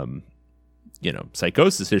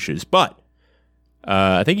psychosis issues. But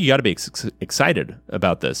I think you got to be excited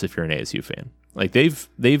about this if you're an ASU fan. Like they've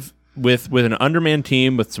with an undermanned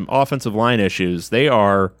team with some offensive line issues, they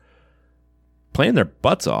are playing their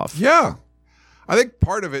butts off. Yeah. I think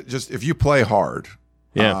part of it just if you play hard,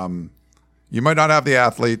 you might not have the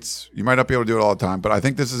athletes, you might not be able to do it all the time, but I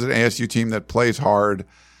think this is an ASU team that plays hard.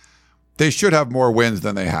 They should have more wins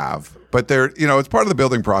than they have, but they're, it's part of the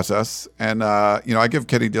building process. And, I give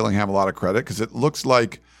Kenny Dillingham a lot of credit because it looks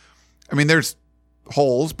like, there's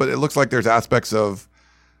holes, but it looks like there's aspects of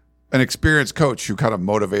an experienced coach who kind of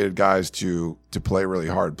motivated guys to play really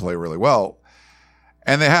hard, play really well.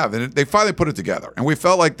 And they have, and they finally put it together. And we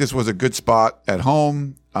felt like this was a good spot at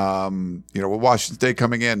home. With Washington State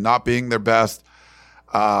coming in, not being their best.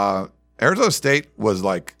 Arizona State was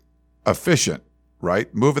like efficient,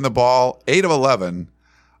 right? Moving the ball, 8 of 11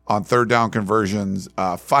 on third down conversions,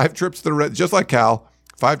 5 trips to the red, just like Cal,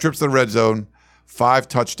 5 trips to the red zone, 5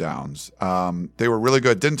 touchdowns. They were really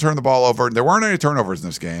good. Didn't turn the ball over. There weren't any turnovers in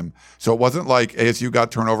this game. So it wasn't like ASU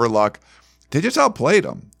got turnover luck. They just outplayed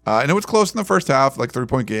them. And it was close in the first half, like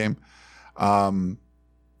 3-point game. Then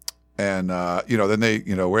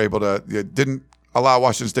they, were able to, didn't allow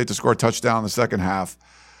Washington State to score a touchdown in the second half.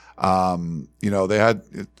 They had,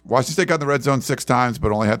 Washington State got in the red zone 6 times,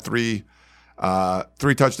 but only had 3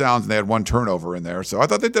 touchdowns, and they had 1 turnover in there. So I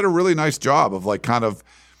thought they did a really nice job of like kind of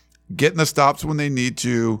getting the stops when they need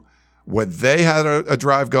to. When they had a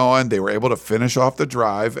drive going, they were able to finish off the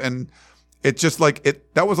drive. And it's just like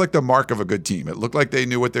that was like the mark of a good team. It looked like they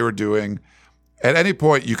knew what they were doing. At any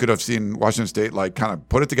point, you could have seen Washington State like kind of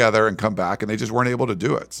put it together and come back, and they just weren't able to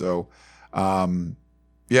do it. So,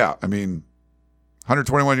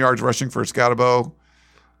 121 yards rushing for Scatabo.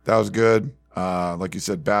 That was good. Like you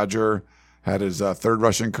said, Badger had his third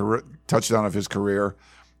rushing touchdown of his career.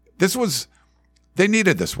 They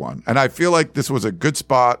needed this one, and I feel like this was a good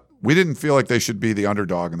spot. We didn't feel like they should be the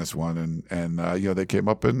underdog in this one, and they came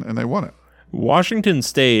up and they won it. Washington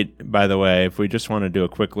State, by the way, if we just want to do a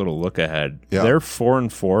quick little look ahead, they're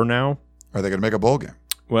 4-4 now. Are they going to make a bowl game?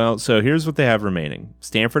 Well, so here's what they have remaining.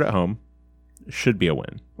 Stanford at home should be a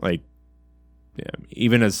win. Like, yeah,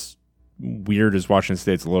 even as weird as Washington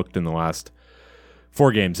State's looked in the last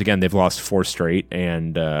 4 games, again, they've lost 4 straight,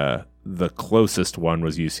 and the closest one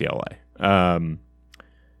was UCLA. Then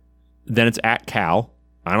it's at Cal.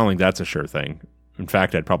 I don't think that's a sure thing. In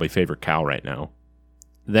fact, I'd probably favor Cal right now.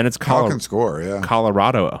 Then it's Cal can score, yeah.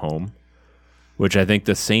 Colorado at home, which I think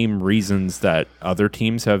the same reasons that other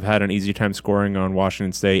teams have had an easy time scoring on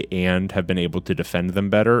Washington State and have been able to defend them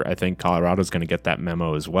better, I think Colorado's going to get that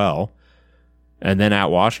memo as well. And then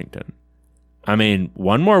at Washington. I mean,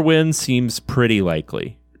 1 more win seems pretty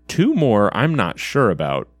likely. 2 more, I'm not sure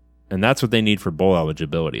about. And that's what they need for bowl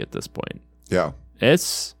eligibility at this point. Yeah.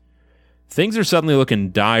 Things are suddenly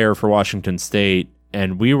looking dire for Washington State,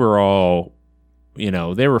 and we were all, they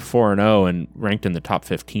were 4-0 and ranked in the top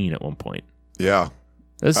 15 at one point. Yeah.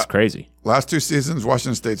 This is crazy. Last 2 seasons,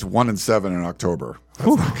 Washington State's 1-7 in October.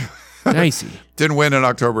 Nicey. Didn't win in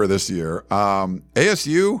October this year.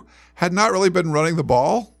 ASU had not really been running the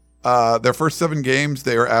ball. Their first 7 games,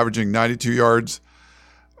 they are averaging 92 yards,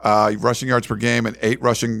 rushing yards per game, and 8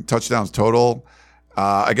 rushing touchdowns total.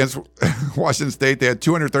 Against Washington State, they had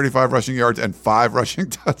 235 rushing yards and 5 rushing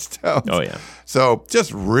touchdowns. Oh, yeah. So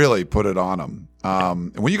just really put it on them.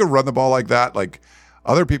 And when you can run the ball like that, like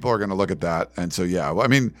other people are going to look at that. And so, yeah, I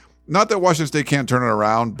mean, not that Washington State can't turn it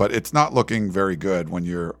around, but it's not looking very good when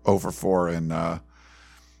you're 0-4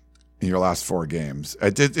 in your last 4 games.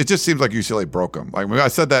 It just seems like UCLA broke them. Like I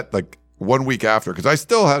said that like 1 week after, because I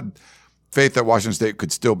still had faith that Washington State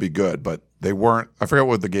could still be good, but they weren't. I forget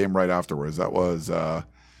what the game right afterwards. That was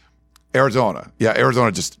Arizona. Yeah,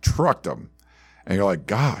 Arizona just trucked them. And you're like,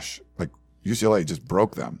 gosh, like UCLA just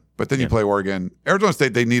broke them. But then you play Oregon. Arizona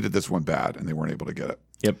State, they needed this one bad, and they weren't able to get it.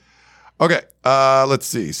 Yep. Okay, let's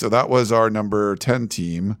see. So that was our number 10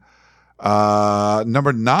 team.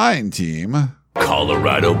 Number 9 team.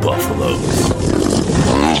 Colorado Buffaloes.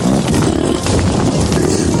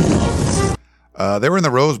 They were in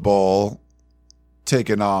the Rose Bowl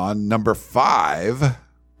taking on number 5.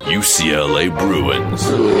 UCLA Bruins.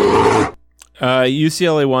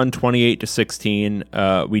 UCLA won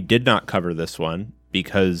 28-16. We did not cover this one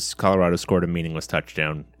because Colorado scored a meaningless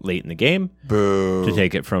touchdown late in the game. Boo. To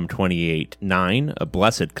take it from 28-9, a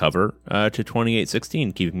blessed cover, to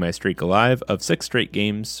 28-16, keeping my streak alive of 6 straight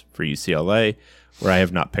games for UCLA where I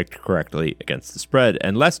have not picked correctly against the spread.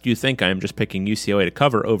 And lest you think I am just picking UCLA to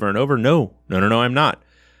cover over and over, no, I'm not.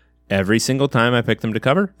 Every single time I pick them to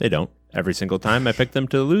cover, they don't. Every single time I pick them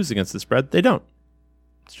to lose against the spread, they don't.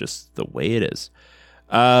 It's just the way it is.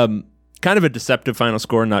 Kind of a deceptive final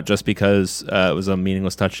score, not just because it was a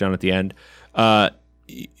meaningless touchdown at the end.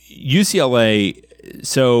 UCLA,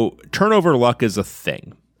 so turnover luck is a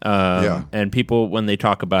thing. And people, when they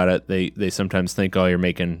talk about it, they sometimes think, oh, you're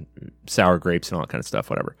making sour grapes and all that kind of stuff,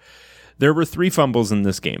 whatever. There were 3 fumbles in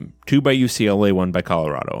this game, 2 by UCLA, 1 by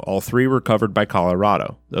Colorado. All 3 were covered by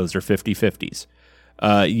Colorado. Those are 50-50s.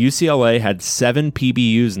 UCLA had 7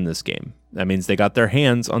 PBUs in this game. That means they got their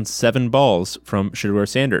hands on 7 balls from Shedeur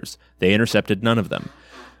Sanders. They intercepted none of them.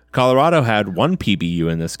 Colorado had 1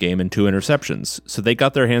 PBU in this game and 2 interceptions, so they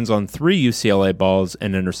got their hands on 3 UCLA balls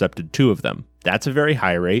and intercepted 2 of them. That's a very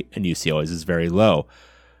high rate, and UCLA's is very low.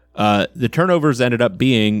 The turnovers ended up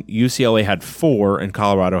being UCLA had 4 and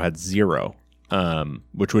Colorado had 0,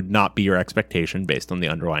 which would not be your expectation based on the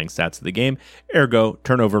underlying stats of the game. Ergo,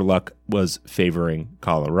 turnover luck was favoring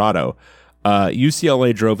Colorado.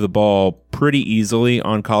 UCLA drove the ball pretty easily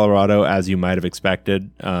on Colorado, as you might have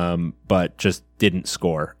expected, but just didn't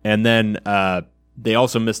score. And then they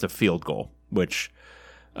also missed a field goal, which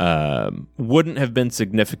wouldn't have been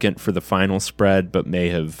significant for the final spread, but may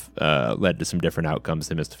have led to some different outcomes.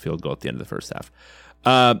 They missed a field goal at the end of the first half.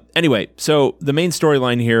 Anyway, so the main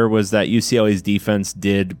storyline here was that UCLA's defense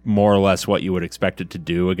did more or less what you would expect it to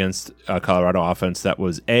do against a Colorado offense that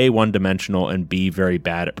was A, one-dimensional, and B, very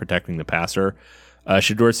bad at protecting the passer.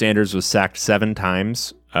 Shedeur Sanders was sacked 7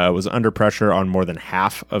 times, was under pressure on more than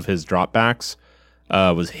half of his dropbacks,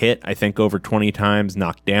 was hit, I think, over 20 times,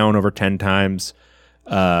 knocked down over 10 times.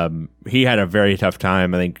 He had a very tough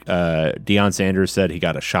time. I think Deion Sanders said he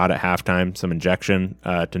got a shot at halftime, some injection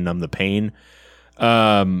to numb the pain.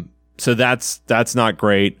 So that's not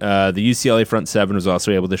great. The UCLA front 7 was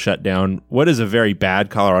also able to shut down what is a very bad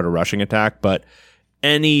Colorado rushing attack, but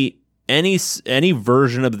any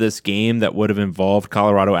version of this game that would have involved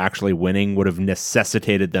Colorado actually winning would have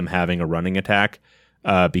necessitated them having a running attack,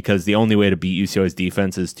 because the only way to beat UCLA's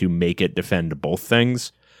defense is to make it defend both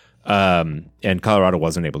things. And Colorado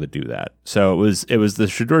wasn't able to do that. So it was the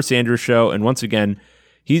Shedeur Sanders show. And once again,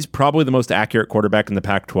 he's probably the most accurate quarterback in the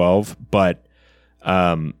Pac-12, but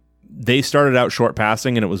They started out short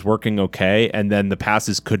passing and it was working okay, and then the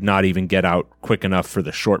passes could not even get out quick enough for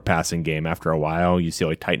the short passing game after a while.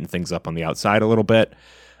 UCLA tightened things up on the outside a little bit,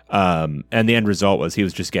 and the end result was he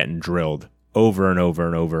was just getting drilled over and over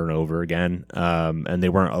and over and over again, and they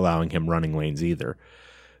weren't allowing him running lanes either.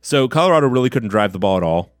 So Colorado really couldn't drive the ball at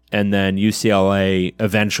all, and then UCLA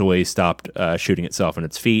eventually stopped shooting itself in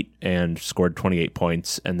its feet and scored 28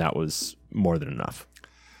 points, and that was more than enough.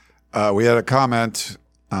 We had a comment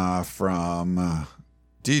from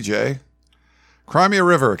DJ. Crimea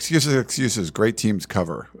River, excuses. Great teams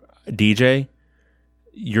cover. DJ,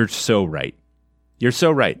 you're so right. You're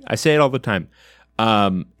so right. I say it all the time.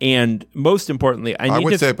 And most importantly, I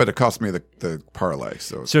would say, but it cost me the parlay.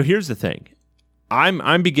 So here's the thing.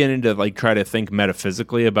 I'm beginning to like try to think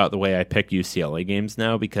metaphysically about the way I pick UCLA games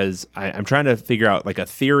now, because I'm trying to figure out like a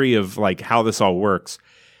theory of like how this all works.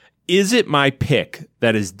 Is it my pick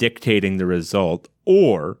that is dictating the result,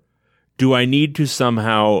 or do I need to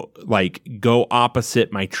somehow like go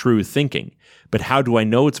opposite my true thinking? But how do I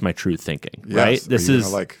know it's my true thinking? Yes. Right?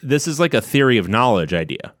 This is like a theory of knowledge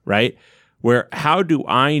idea, right? Where how do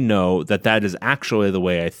I know that is actually the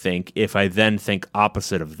way I think if I then think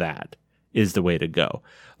opposite of that is the way to go?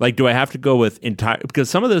 Like, do I have to go with because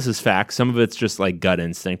some of this is fact, some of it's just like gut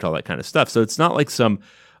instinct, all that kind of stuff. So it's not like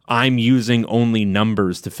I'm using only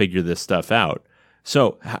numbers to figure this stuff out.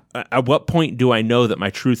 So at what point do I know that my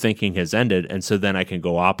true thinking has ended, and so then I can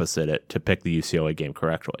go opposite it to pick the UCLA game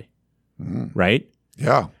correctly? Right?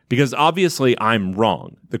 Yeah. Because obviously I'm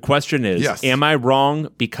wrong. The question is, Am I wrong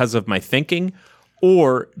because of my thinking,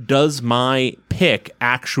 or does my pick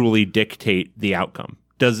actually dictate the outcome?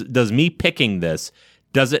 Does me picking this,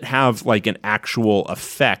 does it have like an actual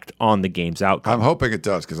effect on the game's outcome? I'm hoping it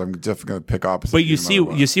does, because I'm definitely going to pick opposite. But you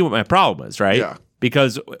see what my problem is, right? Yeah.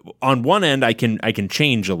 Because on one end I can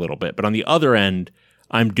change a little bit, but on the other end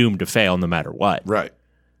I'm doomed to fail no matter what. Right.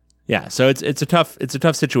 Yeah. So it's a tough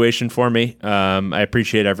situation for me. I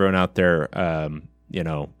appreciate everyone out there,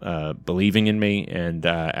 believing in me, and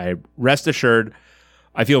I rest assured,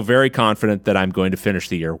 I feel very confident that I'm going to finish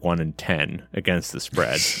the year 1-10 against the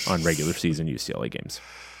spread on regular season UCLA games.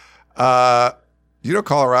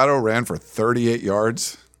 Colorado ran for 38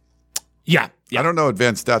 yards. Yeah. I don't know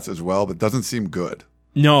advanced stats as well, but it doesn't seem good.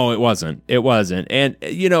 No, it wasn't. And,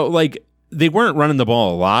 they weren't running the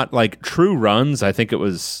ball a lot. Like, true runs, I think it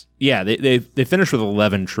was, they finished with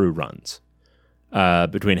 11 true runs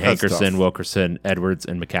between Hankerson, Wilkerson, Edwards,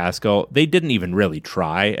 and McCaskill. They didn't even really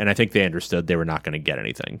try, and I think they understood they were not going to get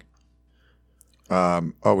anything.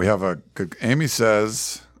 We have a good, Amy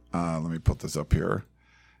says, let me put this up here.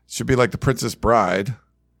 It should be like The Princess Bride.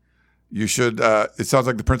 You should, it sounds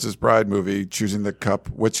like the Princess Bride movie, choosing the cup,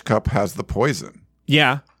 which cup has the poison.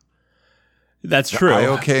 Yeah, that's true.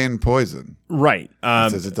 Iocane poison. Right. He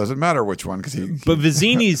says it doesn't matter which one, because But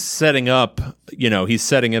Vizzini's setting up, he's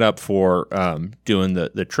setting it up for doing the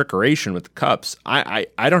trickeration with the cups. I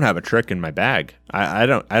don't have a trick in my bag. I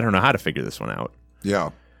don't know how to figure this one out. Yeah.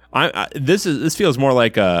 This feels more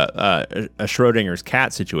like a Schrodinger's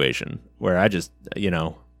cat situation, where I just,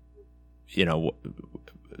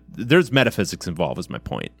 there's metaphysics involved, is my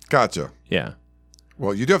point. Gotcha. Yeah.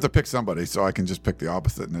 Well, you do have to pick somebody, so I can just pick the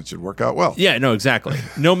opposite, and it should work out well. Yeah, no, exactly.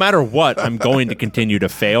 No matter what, I'm going to continue to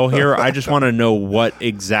fail here. I just want to know what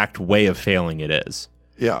exact way of failing it is.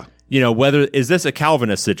 Yeah. Whether is this a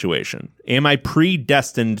Calvinist situation? Am I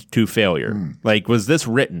predestined to failure? Like, was this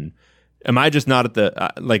written? Am I just not at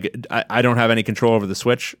the I don't have any control over the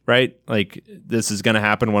switch, right? Like, this is going to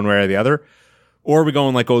happen one way or the other. Or are we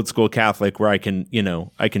going like old school Catholic, where I can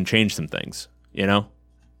change some things,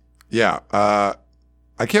 Yeah.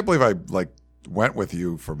 I can't believe I went with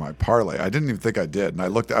you for my parlay. I didn't even think I did. And I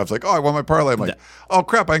was like, I won my parlay. I'm like, oh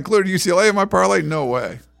crap, I included UCLA in my parlay? No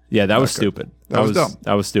way. Yeah, that was stupid. That was dumb.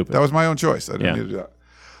 That was stupid. That was my own choice. I didn't need to do that.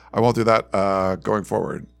 I won't do that going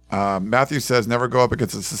forward. Matthew says, never go up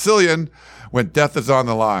against a Sicilian when death is on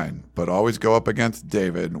the line, but always go up against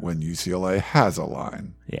David when UCLA has a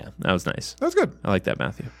line. Yeah, that was nice. That was good. I like that,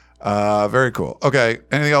 Matthew. Very cool. Okay,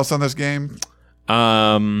 anything else on this game?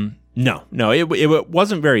 No, it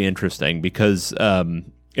wasn't very interesting, because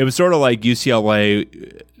it was sort of like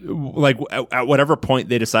UCLA, like at whatever point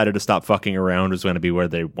they decided to stop fucking around was going to be where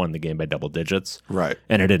they won the game by double digits. Right.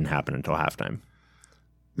 And it didn't happen until halftime.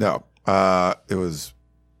 No, it was,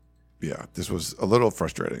 this was a little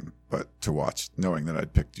frustrating, but to watch, knowing that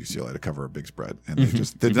I'd picked UCLA to cover a big spread, and they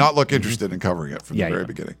just did not look interested in covering it from the very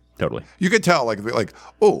beginning. Totally. You could tell, like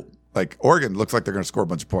Oregon looks like they're going to score a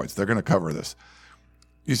bunch of points. They're going to cover this.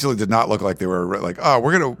 UCLA did not look like they were like,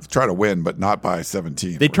 we're going to try to win, but not by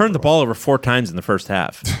 17. They turned the ball over 4 times in the first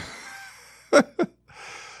half.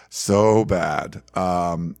 So bad.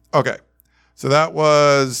 Okay. So that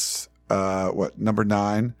was number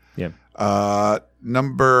 9. Yeah.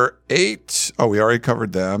 Number 8. Oh, we already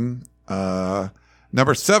covered them.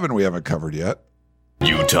 Number 7 we haven't covered yet.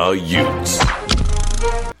 Utah Utes.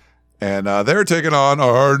 And they're taking on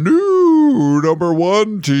our new number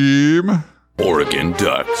 1 team. Oregon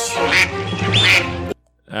Ducks.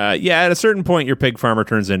 Yeah, at a certain point, your pig farmer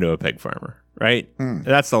turns into a pig farmer, right?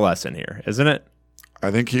 That's the lesson here, isn't it? I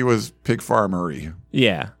think he was pig farmery.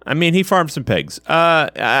 Yeah. I mean, he farmed some pigs.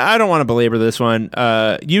 I don't want to belabor this one.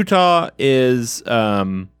 Utah is,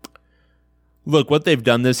 look, what they've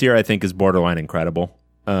done this year, I think, is borderline incredible.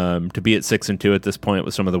 To be at 6-2 at this point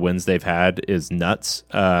with some of the wins they've had is nuts.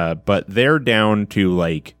 But they're down to,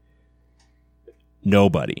 like,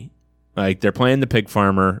 nobody. Like, they're playing the pig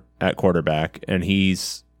farmer at quarterback, and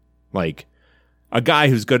he's, like, a guy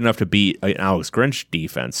who's good enough to beat an Alex Grinch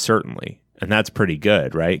defense, certainly. And that's pretty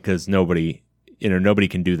good, right? Because nobody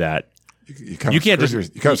can do that. You kind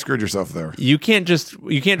of screwed yourself there. You can't just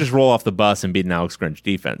roll off the bus and beat an Alex Grinch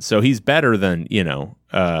defense. So he's better than your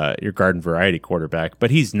garden variety quarterback,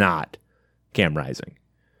 but he's not Cam Rising.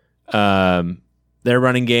 Their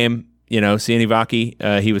running game, Sione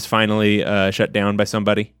Vaki, he was finally shut down by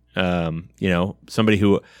somebody. Somebody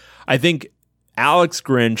who I think Alex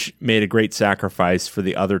Grinch made a great sacrifice for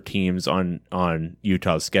the other teams on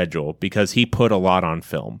Utah's schedule because he put a lot on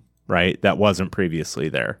film, right? That wasn't previously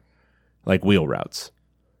there, like wheel routes.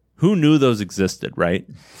 Who knew those existed, right?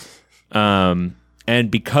 And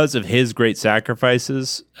because of his great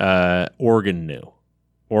sacrifices, Oregon knew.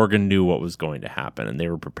 Oregon knew what was going to happen, and they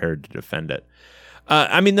were prepared to defend it.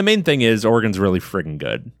 I mean, the main thing is Oregon's really friggin'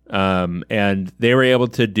 good, and they were able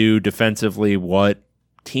to do defensively what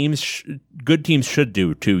good teams should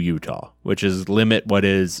do to Utah, which is limit what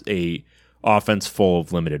is a offense full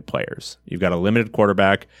of limited players. You've got a limited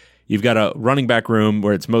quarterback. You've got a running back room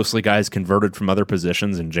where it's mostly guys converted from other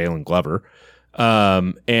positions and Jalen Glover.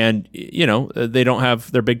 And they don't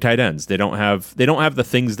have their big tight ends. They don't have the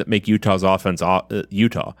things that make Utah's offense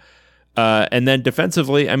Utah. And then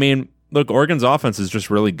defensively, I mean, look, Oregon's offense is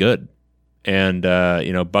just really good. And,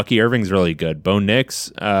 Bucky Irving's really good. Bo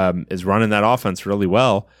Nix is running that offense really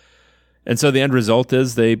well. And so the end result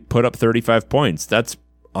is they put up 35 points. That's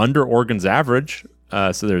under Oregon's average.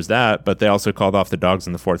 So there's that. But they also called off the Dogs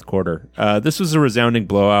in the fourth quarter. This was a resounding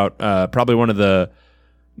blowout. Probably one of the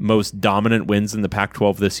most dominant wins in the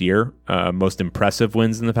Pac-12 this year. Most impressive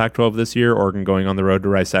wins in the Pac-12 this year. Oregon going on the road to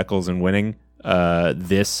Rice Eccles and winning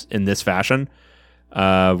this in this fashion.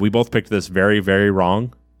 We both picked this very, very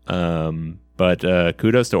wrong. But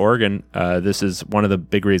kudos to Oregon. This is one of the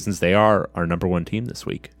big reasons they are our number 1 team this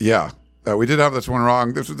week. Yeah, we did have this one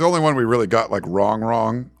wrong. This was the only one we really got like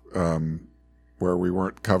wrong, where we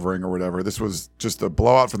weren't covering or whatever. This was just a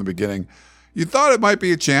blowout from the beginning. You thought it might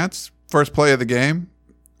be a chance. First play of the game,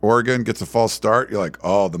 Oregon gets a false start. You're like,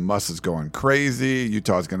 oh, the muss is going crazy.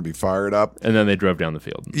 Utah's going to be fired up. And then they drove down the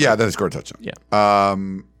field. Yeah, then they scored a touchdown. Yeah.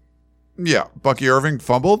 Yeah, Bucky Irving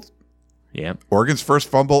fumbled. Yeah. Oregon's first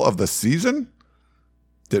fumble of the season.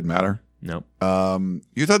 Didn't matter. No.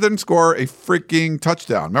 Utah didn't score a freaking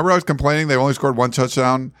touchdown. Remember I was complaining they only scored 1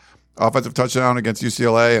 touchdown, offensive touchdown against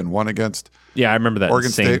UCLA and 1 against I remember that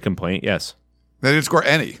Oregon same State complaint. Yes. They didn't score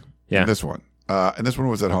any in this one. And this one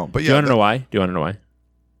was at home. But Do you want to know why?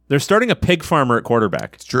 They're starting a pig farmer at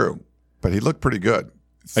quarterback. It's true. But he looked pretty good.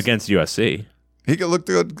 Against USC. He looked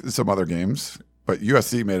good in some other games, but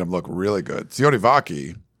USC made him look really good. Sione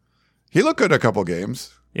Vaki, he looked good in a couple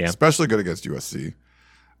games. Yeah. Especially good against USC.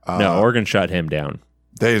 No, Oregon shut him down.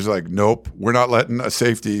 They's like, nope, we're not letting a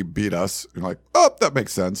safety beat us. You're like, oh, that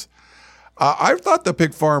makes sense. I thought the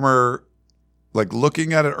pig farmer, like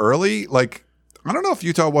looking at it early, like, I don't know if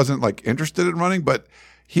Utah wasn't like interested in running, but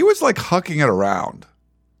he was like hucking it around.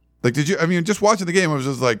 Like, just watching the game, it was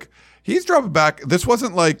just like, he's dropping back. This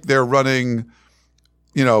wasn't like they're running,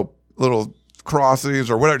 little crossings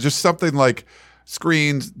or whatever, just something like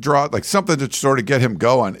screens, draw, like something to sort of get him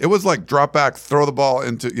going. It was like drop back, throw the ball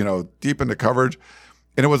into, deep into coverage.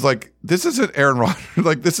 And it was like, this isn't Aaron Rodgers.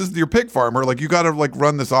 Like, this is your pig farmer. Like, you got to like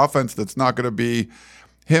run this offense that's not going to be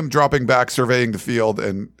him dropping back, surveying the field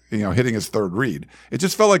and, hitting his third read. It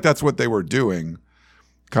just felt like that's what they were doing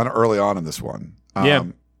kind of early on in this one.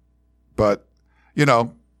 But,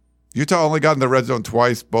 Utah only got in the red zone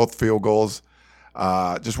twice, both field goals.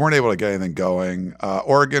 Just weren't able to get anything going.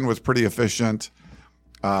 Oregon was pretty efficient.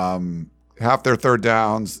 Half their third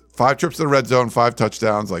downs, 5 trips to the red zone, 5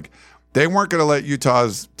 touchdowns. Like, they weren't going to let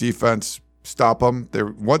Utah's defense stop them.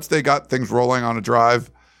 Once they got things rolling on a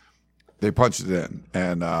drive, They punched it in,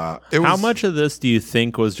 and How much of this do you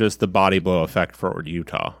think was just the body blow effect for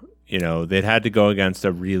Utah? You know, they'd had to go against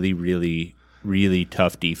a really, really, really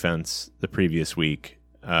tough defense the previous week,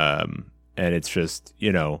 and it's just,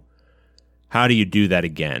 you know, how do you do that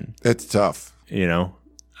again? It's tough. You know,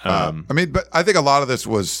 I mean, but I think a lot of this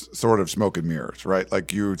was sort of smoke and mirrors, right?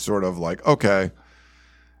 Like you sort of like, okay,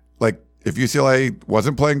 like if UCLA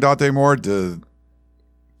wasn't playing Dante Moore, does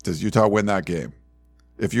Utah win that game?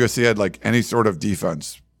 If USC had like any sort of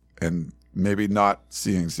defense and maybe not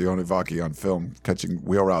seeing Sione Vaki on film catching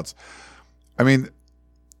wheel routes, I mean,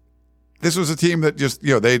 this was a team that just,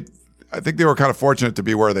 you know, I think they were kind of fortunate to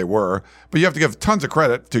be where they were, but you have to give tons of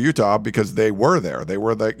credit to Utah because they were there. They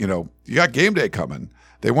were like, you know, you got game day coming.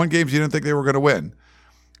 They won games you didn't think they were going to win.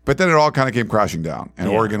 But then it all kind of came crashing down. And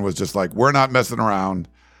Oregon was just like, we're not messing around.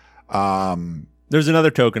 There's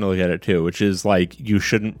another token to look at it too, which is like you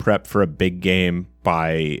shouldn't prep for a big game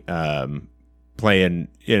by playing,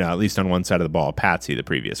 you know, at least on one side of the ball, Patsy the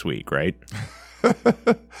previous week, right?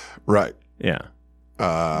 Right. Yeah.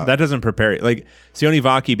 That doesn't prepare you. Like Sione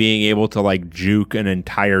Vaki being able to like juke an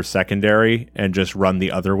entire secondary and just run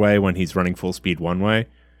the other way when he's running full speed one way.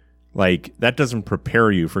 Like that doesn't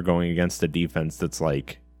prepare you for going against a defense that's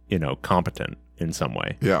like, you know, competent in some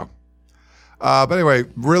way. Yeah. But anyway,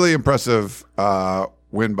 really impressive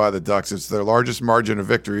win by the Ducks. It's their largest margin of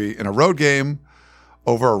victory in a road game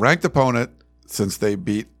over a ranked opponent since they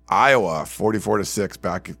beat Iowa 44-6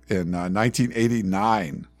 back in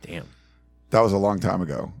 1989. Damn. That was a long time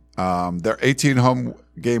ago. Their 18 home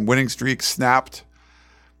game winning streak snapped.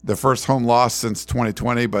 The first home loss since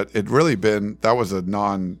 2020, but it really that was a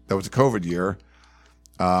COVID year.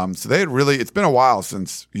 So they had it's been a while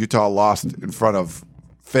since Utah lost in front of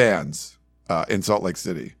fans in Salt Lake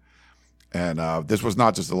City. And this was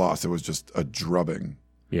not just a loss, it was just a drubbing.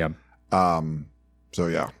 Yeah. So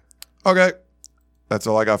yeah. Okay. That's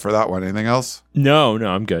all I got for that one. Anything else? No,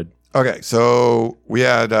 I'm good. Okay. So we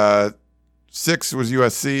had 6 was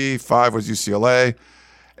USC, 5 was UCLA.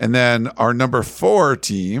 And then our number 4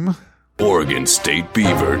 team, Oregon State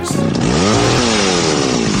Beavers.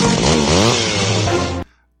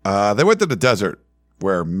 They went to the desert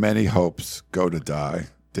where many hopes go to die.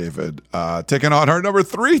 David, taking on our number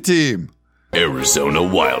 3 team, Arizona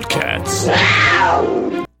Wildcats.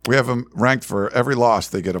 We have them ranked for every loss.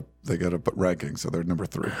 They get a ranking, so they're number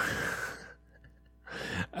 3.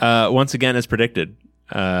 Once again, as predicted,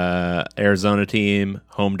 Arizona team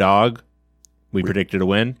home dog. We predicted a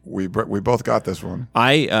win. We both got this one.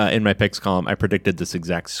 I in my picks column, I predicted this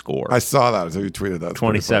exact score. I saw that. So you tweeted that.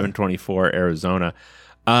 27-24 Arizona.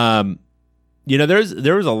 You know,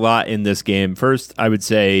 there was a lot in this game. First, I would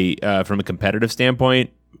say from a competitive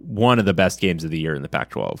standpoint, one of the best games of the year in the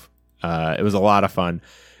Pac-12. It was a lot of fun.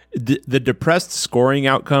 The depressed scoring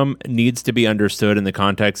outcome needs to be understood in the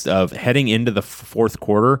context of heading into the fourth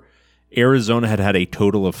quarter, Arizona had a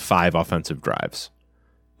total of 5 offensive drives.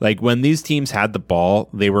 Like when these teams had the ball,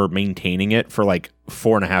 they were maintaining it for like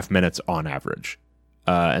 4.5 minutes on average.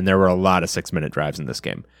 And there were a lot of 6-minute drives in this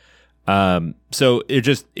game. So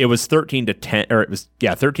it was 13-10, or it was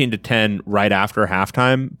 13-10 right after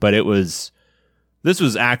halftime, but this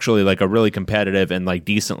was actually like a really competitive and like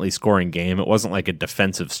decently scoring game. It wasn't like a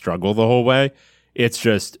defensive struggle the whole way. It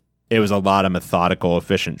was a lot of methodical,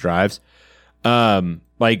 efficient drives.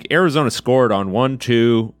 Like Arizona scored on 1,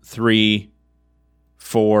 2, 3,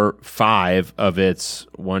 4, 5 of its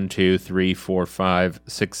 1, 2, 3, 4, 5,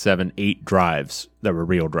 6, 7, 8 drives that were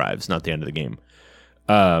real drives, not the end of the game.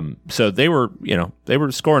 So they were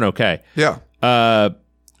scoring okay. Yeah.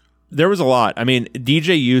 There was a lot. I mean,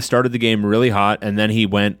 DJU started the game really hot, and then he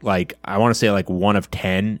went like, I want to say like 1 of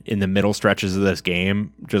 10 in the middle stretches of this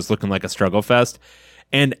game, just looking like a struggle fest.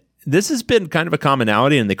 And this has been kind of a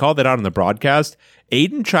commonality, and they called it out on the broadcast.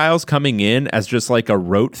 Aiden Childs coming in as just like a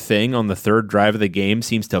rote thing on the 3rd drive of the game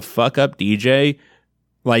seems to fuck up DJ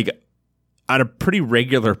like at a pretty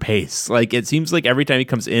regular pace. Like it seems like every time he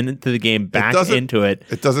comes into the game, back into it,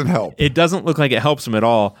 it doesn't help. It doesn't look like it helps him at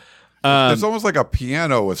all. It's almost like a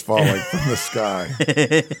piano was falling from the sky.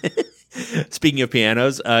 Speaking of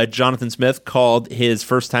pianos, Jonathan Smith called his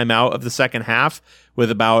first time out of the second half with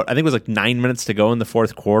about, I think it was like 9 minutes to go in the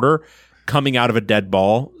fourth quarter, coming out of a dead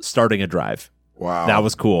ball, starting a drive. Wow. That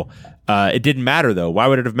was cool. It didn't matter, though. Why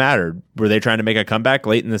would it have mattered? Were they trying to make a comeback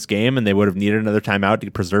late in this game and they would have needed another timeout to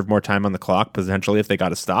preserve more time on the clock, potentially, if they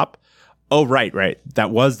got a stop? Oh, right. That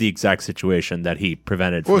was the exact situation that he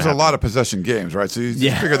prevented. It was a lot of possession games, right? So you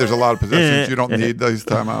figure there's a lot of possessions. You don't need those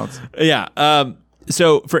timeouts. Yeah.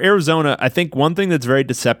 So for Arizona, I think one thing that's very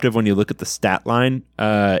deceptive when you look at the stat line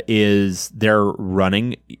is their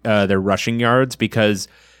rushing yards, because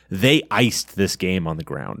they iced this game on the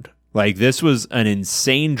ground. Like, this was an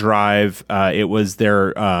insane drive. It was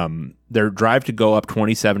their drive to go up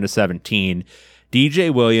 27-17.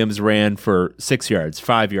 DJ Williams ran for 6 yards,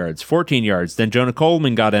 5 yards, 14 yards. Then Jonah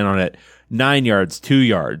Coleman got in on it, 9 yards, 2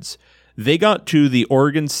 yards. They got to the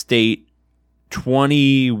Oregon State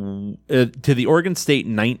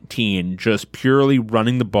 19, just purely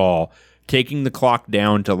running the ball, taking the clock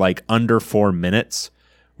down to like under 4 minutes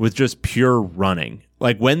with just pure running.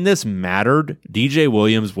 Like, when this mattered, DJ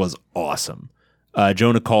Williams was awesome.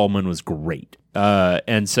 Jonah Coleman was great.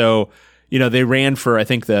 And so, they ran for, I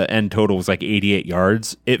think the end total was like 88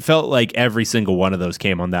 yards. It felt like every single one of those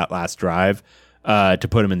came on that last drive to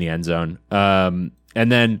put him in the end zone. And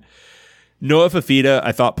then Noah Fafita,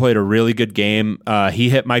 I thought, played a really good game. He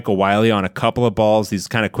hit Michael Wiley on a couple of balls, these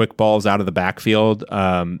kind of quick balls out of the backfield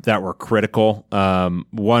that were critical.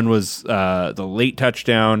 One was the late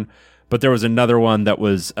touchdown, but there was another one that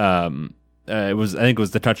was I think it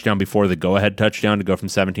was the touchdown before the go-ahead touchdown to go from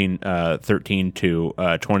 17-13 to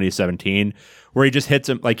 20-17, where he just hits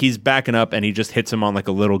him, like he's backing up and he just hits him on like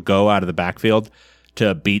a little go out of the backfield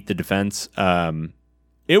to beat the defense.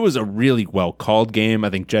 It was a really well-called game. I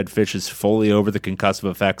think Jed Fish is fully over the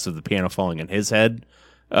concussive effects of the piano falling in his head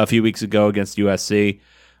a few weeks ago against USC.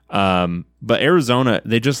 But Arizona,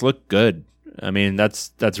 they just look good. I mean,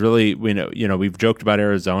 that's really, we've joked about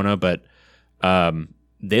Arizona, but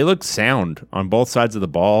they look sound on both sides of the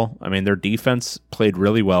ball. I mean, their defense played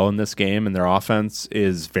really well in this game, and their offense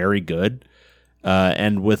is very good.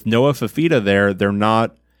 And with Noah Fafita there, they're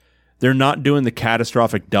not doing the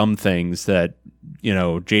catastrophic dumb things that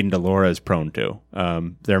Jaden DeLora is prone to.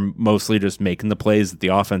 They're mostly just making the plays that the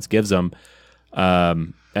offense gives them.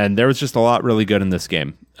 And there was just a lot really good in this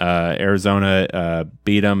game. Arizona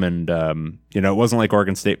beat them, and it wasn't like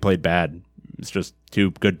Oregon State played bad. It's just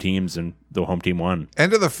two good teams, and the home team won.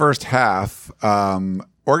 End of the first half,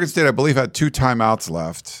 Oregon State, I believe, had 2 timeouts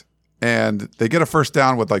left, and they get a first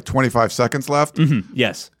down with like 25 seconds left. Mm-hmm.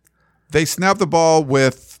 Yes. They snapped the ball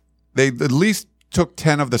they at least took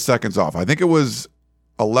 10 of the seconds off. I think it was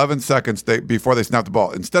 11 seconds before they snapped the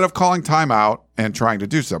ball. Instead of calling timeout and trying to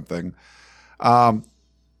do something,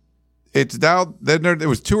 it's down. Then it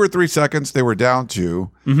was 2 or 3 seconds they were down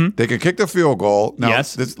to. Mm-hmm. They could kick the field goal. Now,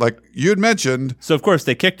 yes. This, like you had mentioned. So, of course,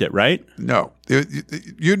 they kicked it, right? No.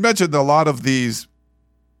 You'd mentioned a lot of these,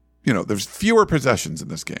 there's fewer possessions in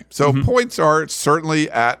this game. So points are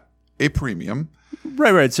certainly at a premium.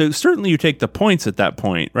 Right. So certainly you take the points at that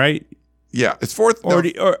point, right? Yeah, it's fourth. Or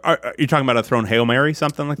are you talking about a thrown Hail Mary,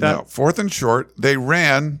 something like that? No, 4th and short. They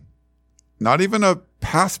ran not even a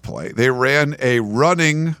pass play. They ran a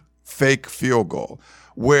running fake field goal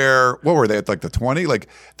where, what were they, at like the 20? Like,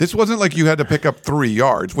 this wasn't like you had to pick up 3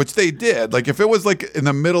 yards, which they did. Like, if it was like in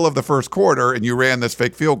the middle of the first quarter and you ran this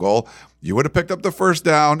fake field goal, you would have picked up the first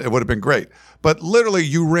down. It would have been great. But literally,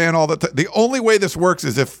 you ran all the time. The only way this works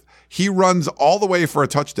is if he runs all the way for a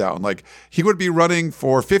touchdown. Like, he would be running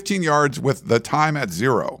for 15 yards with the time at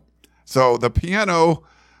 0. So the piano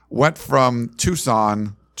went from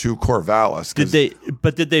Tucson to Corvallis.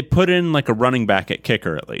 Did they put in like a running back at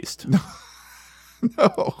kicker at least?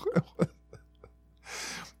 No.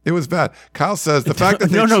 It was bad. Kyle says the fact that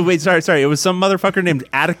wait, sorry. It was some motherfucker named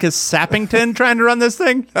Atticus Sappington trying to run this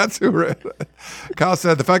thing? That's who ran it. Kyle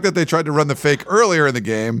said the fact that they tried to run the fake earlier in the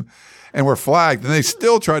game and were flagged, and they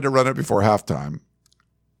still tried to run it before halftime.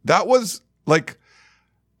 That was like,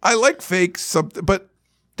 I like fakes, but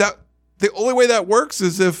that the only way that works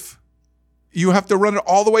is if you have to run it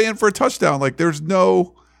all the way in for a touchdown. Like, there's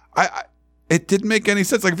no, it didn't make any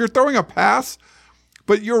sense. Like, if you're throwing a pass,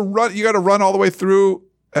 but you got to run all the way through.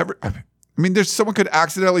 I mean, someone could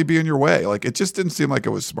accidentally be in your way. Like, it just didn't seem like it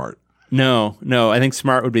was smart. No, I think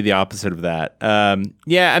smart would be the opposite of that.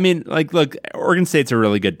 Yeah, I mean, like, look, Oregon State's a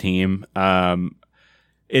really good team.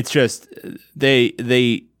 It's just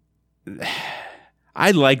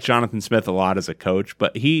I like Jonathan Smith a lot as a coach,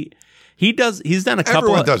 but he's done a couple.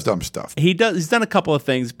 Everyone does dumb stuff. He's done a couple of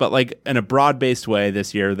things, but like in a broad-based way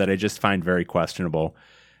this year that I just find very questionable.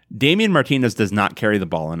 Damian Martinez does not carry the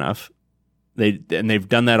ball enough. They've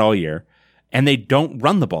done that all year, and they don't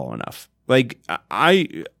run the ball enough. Like,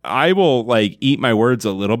 I will like eat my words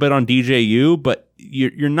a little bit on DJU, but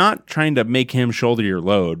you're not trying to make him shoulder your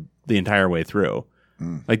load the entire way through.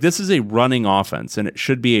 Like, this is a running offense, and it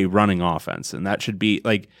should be a running offense, and that should be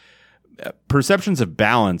like perceptions of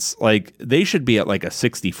balance. Like, they should be at like a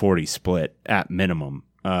 60-40 split at minimum.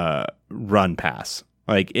 Run pass,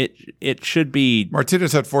 like it should be.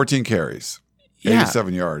 Martinez had 14 carries.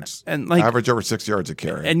 87 yards, and like average over 6 yards a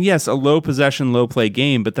carry. And yes, a low possession, low play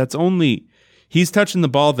game, but that's only He's touching the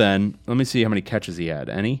ball then. Let me see how many catches he had.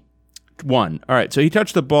 Any? 1. All right, so he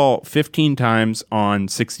touched the ball 15 times on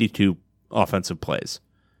 62 offensive plays.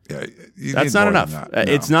 Yeah, that's not enough. No.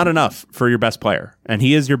 It's not enough for your best player, and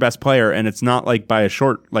he is your best player, and it's not like by a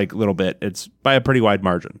short little bit. It's by a pretty wide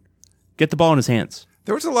margin. Get the ball in his hands.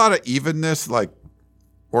 There was a lot of evenness, like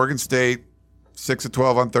Oregon State 6 of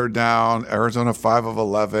 12 on third down, Arizona 5 of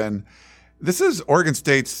 11. This is Oregon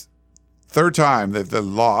State's third time they've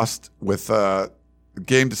lost with a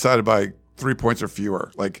game decided by 3 points or fewer.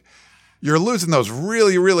 Like, you're losing those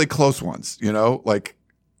really, really close ones, like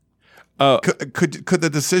could the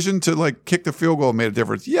decision to like kick the field goal made a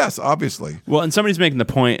difference? Yes, obviously. Well, and somebody's making the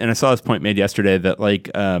point, and I saw this point made yesterday that like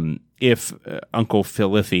if Uncle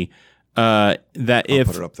Philippy, that I'll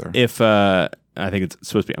put it up there. If I think it's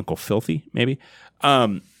supposed to be Uncle Filthy, maybe,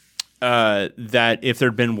 that if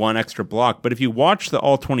there'd been one extra block, but if you watch the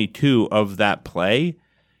all 22 of that play,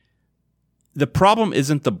 the problem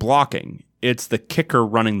isn't the blocking. It's the kicker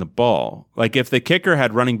running the ball. Like if the kicker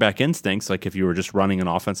had running back instincts, like if you were just running an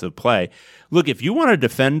offensive play, look, if you want to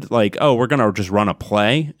defend like, oh, we're going to just run a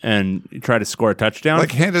play and try to score a touchdown.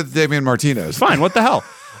 Like hand it to Damian Martinez. Fine. What the hell?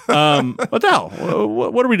 What the hell?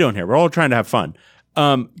 What are we doing here? We're all trying to have fun.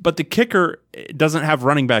 But the kicker doesn't have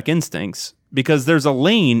running back instincts because there's a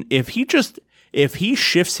lane. If he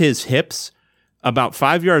shifts his hips about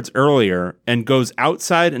 5 yards earlier and goes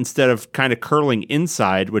outside instead of kind of curling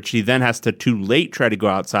inside, which he then has to too late try to go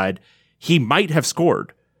outside, he might have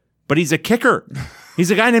scored. But he's a kicker. He's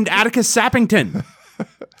a guy named Atticus Sappington.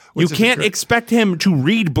 You can't expect him to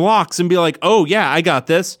read blocks and be like, oh, yeah, I got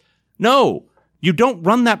this. No, you don't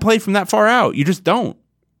run that play from that far out. You just don't.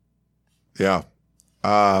 Yeah.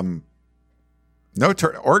 Oregon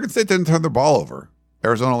State didn't turn the ball over.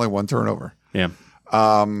 Arizona only 1 turnover. Yeah.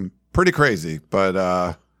 Pretty crazy,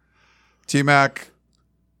 but T-Mac,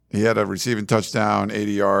 he had a receiving touchdown,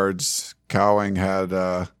 80 yards. Cowing had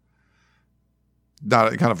not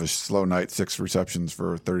kind of a slow night, 6 receptions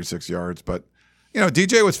for 36 yards. But,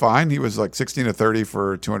 DJ was fine. He was like 16 to 30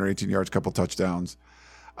 for 218 yards, couple touchdowns.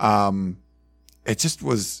 It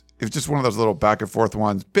was just one of those little back and forth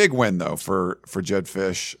ones. Big win, though, for Jed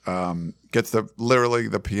Fish. Gets literally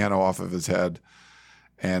the piano off of his head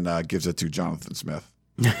and gives it to Jonathan Smith.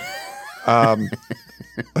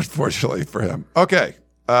 Unfortunately for him. Okay.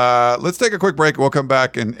 Let's take a quick break. We'll come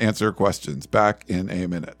back and answer questions. Back in a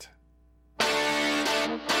minute.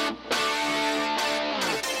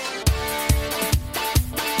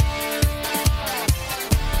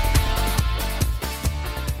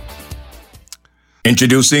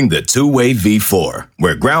 Introducing the two-way V4,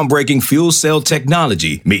 where groundbreaking fuel cell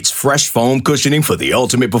technology meets fresh foam cushioning for the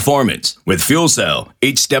ultimate performance. With fuel cell,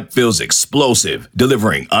 each step feels explosive,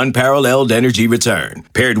 delivering unparalleled energy return.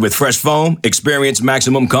 Paired with fresh foam, experience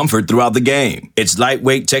maximum comfort throughout the game. Its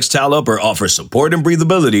lightweight textile upper offers support and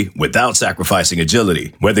breathability without sacrificing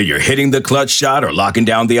agility. Whether you're hitting the clutch shot or locking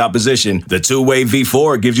down the opposition, the two-way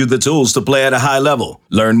V4 gives you the tools to play at a high level.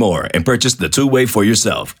 Learn more and purchase the two-way for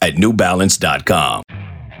yourself at newbalance.com.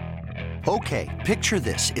 Okay, picture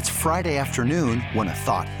this. It's Friday afternoon when a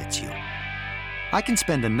thought hits you. I can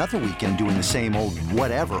spend another weekend doing the same old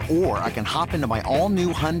whatever, or I can hop into my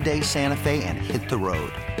all-new Hyundai Santa Fe and hit the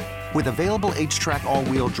road. With available H-Track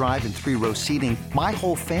all-wheel drive and 3-row seating, my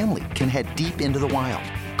whole family can head deep into the wild.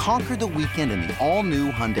 Conquer the weekend in the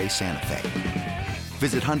all-new Hyundai Santa Fe.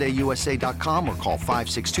 Visit HyundaiUSA.com or call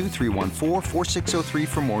 562-314-4603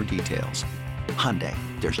 for more details. Hyundai,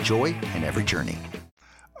 there's joy in every journey.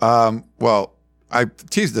 Well, I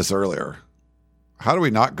teased this earlier. How do we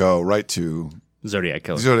not go right to Zodiac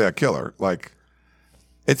Killer? Like,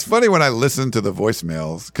 it's funny when I listen to the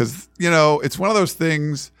voicemails because, it's one of those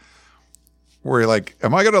things where you're like,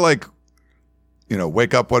 am I going to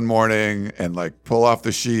wake up one morning and pull off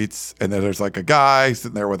the sheets and then there's a guy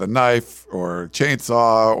sitting there with a knife or a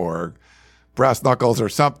chainsaw or brass knuckles or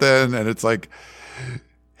something. And it's like,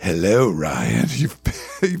 hello, Ryan.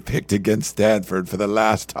 You picked against Stanford for the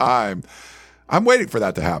last time. I'm waiting for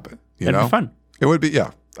that to happen. It'd be fun. It would be,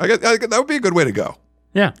 yeah. I guess that would be a good way to go.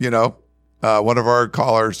 Yeah. One of our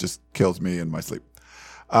callers just kills me in my sleep.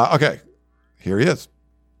 Okay. Here he is.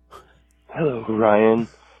 Hello, Ryan.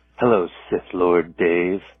 Hello, Sith Lord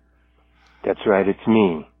Dave. That's right, it's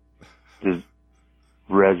me, the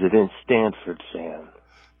resident Stanford fan.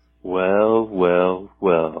 Well.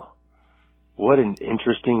 What an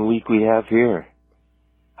interesting week we have here.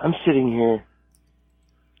 I'm sitting here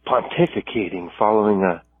pontificating following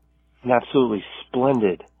an absolutely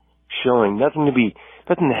splendid showing. Nothing to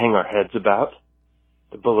hang our heads about.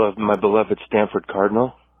 My beloved Stanford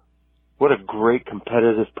Cardinal. What a great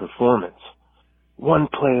competitive performance. One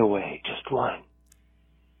play away, just one.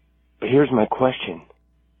 But here's my question,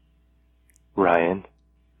 Ryan.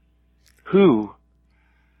 Who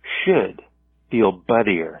should feel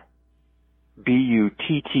buttier?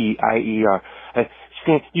 B-U-T-T-I-E-R.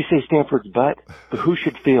 You say Stanford's butt, but who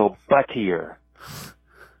should feel buttier?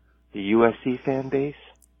 The USC fan base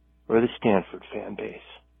or the Stanford fan base?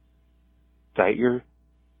 Cite your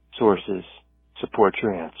sources. Support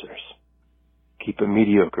your answers. Keep it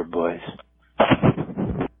mediocre, boys.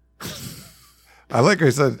 I like how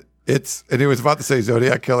he said and he was about to say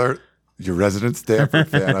Zodiac Killer, your resident Stanford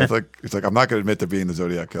fan. I was like, it's like, I'm not going to admit to being the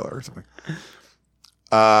Zodiac Killer or something.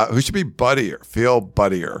 Who should be buttier? Feel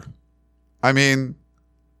buttier. I mean,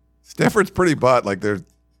 Stanford's pretty butt. Like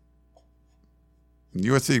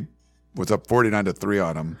USC was up 49-3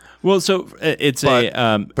 on them. Well, so it's but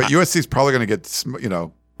USC's probably going to get,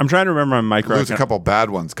 I'm trying to remember my lose a couple bad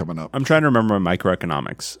ones coming up. I'm trying to remember my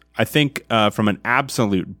microeconomics. I think from an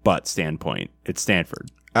absolute butt standpoint, it's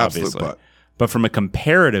Stanford. Absolute obviously. butt. But from a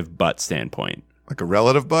comparative butt standpoint, like a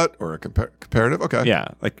relative butt or a comparative? Okay. Yeah,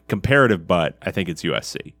 like comparative butt, I think it's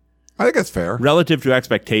USC. I think that's fair. Relative to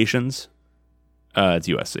expectations, it's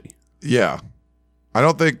USC. Yeah. I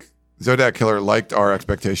don't think Zodiac Killer liked our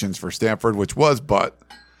expectations for Stanford, which was butt.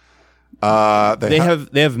 They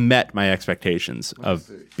have met my expectations of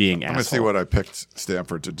being I'm going to see what I picked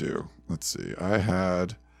Stanford to do. Let's see. I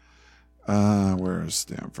had where is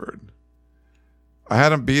Stanford? I had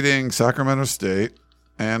them beating Sacramento State,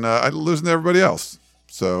 and I losing to everybody else.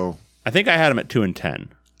 So I think I had them at 2-10.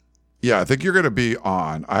 Yeah, I think you're going to be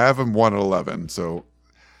on. I have them 1-11. So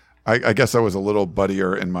I guess I was a little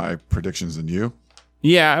buttier in my predictions than you.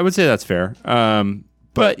 Yeah, I would say that's fair.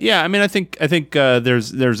 But yeah, I mean, I think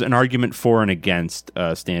there's an argument for and against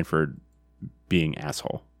Stanford being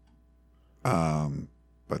asshole.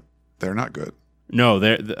 But they're not good. No,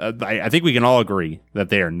 I think we can all agree that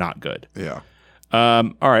they are not good. Yeah.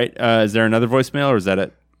 All right. Is there another voicemail, or is that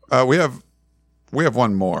it? We have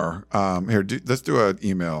one more. Here, let's do an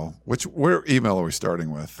email. Where email are we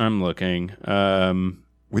starting with? I'm looking.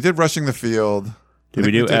 We did rushing the field. Did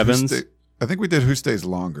we do Evans? I think we did Who Stays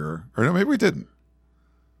Longer. Or no, maybe we didn't.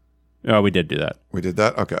 Oh, we did do that. We did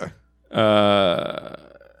that? Okay.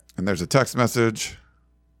 And there's a text message.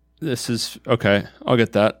 This is okay. I'll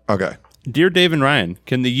get that. Okay. Dear Dave and Ryan,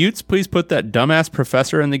 can the Utes please put that dumbass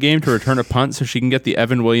professor in the game to return a punt so she can get the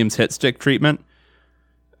Evan Williams hit stick treatment?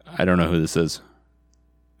 I don't know who this is.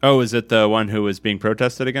 Oh, is it the one who was being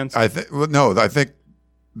protested against? I think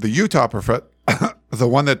the Utah professor, the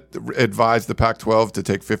one that advised the Pac-12 to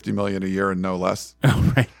take $50 million a year and no less.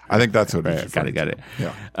 Oh, right. I think that's what right, got it.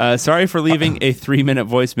 Yeah. Sorry for leaving a 3-minute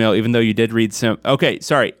voicemail, even though you did read some. Okay,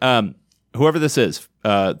 sorry. Whoever this is,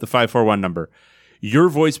 the 541 number.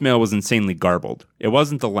 Your voicemail was insanely garbled. It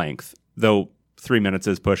wasn't the length, though 3 minutes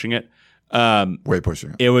is pushing it. Way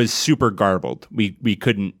pushing it. It was super garbled. We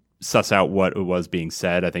couldn't suss out what it was being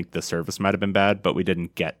said. I think the service might have been bad, but we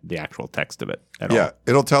didn't get the actual text of it at all. Yeah,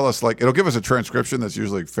 it'll tell us, it'll give us a transcription that's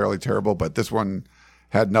usually fairly terrible, but this one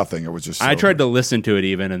had nothing. It was just I tried to listen to it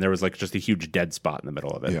even, and there was just a huge dead spot in the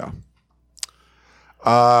middle of it. Yeah.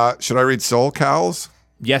 Should I read Soul Cowls?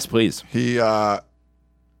 Yes, please. He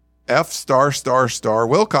F***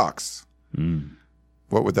 Wilcox.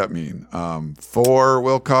 What would that mean? For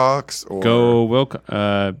Wilcox or go Wilcox?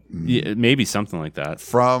 Maybe something like that.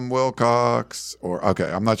 From Wilcox or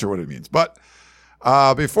okay, I'm not sure what it means. But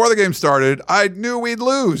before the game started, I knew we'd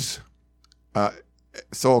lose.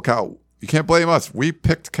 So Cal, you can't blame us. We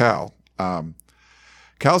picked Cal.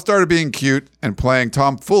 Cal started being cute and playing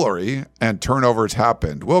tomfoolery, and turnovers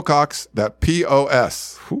happened. Wilcox, that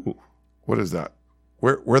POS. Ooh. What is that?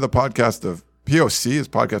 We're the podcast of POC is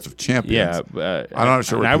podcast of champions. Yeah, I'm not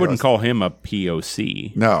sure. I wouldn't call him a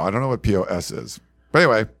POC. No, I don't know what POS is. But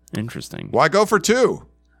anyway, interesting. Why go for 2?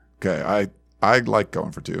 Okay, I like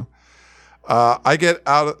going for 2. I get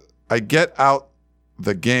out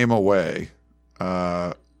the game away.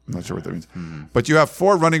 I'm not sure what that means. But you have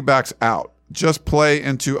 4 running backs out. Just play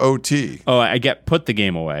into OT. Oh, I get put the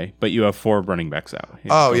game away, but you have 4 running backs out.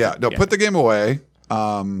 Put the game away.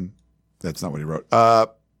 That's not what he wrote.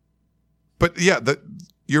 But yeah,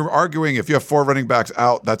 you're arguing if you have 4 running backs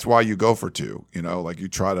out, that's why you go for 2. You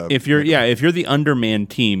try to. If you're the undermanned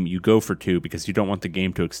team, you go for 2 because you don't want the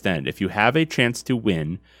game to extend. If you have a chance to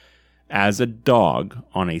win as a dog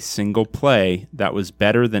on a single play, that was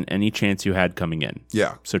better than any chance you had coming in.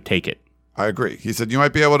 Yeah. So take it. I agree. He said you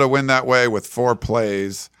might be able to win that way with 4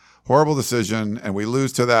 plays. Horrible decision, and we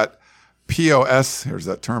lose to that POS. Here's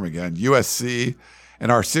that term again. USC,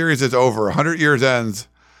 and our series is over. 100 years ends.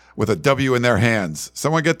 with a W in their hands.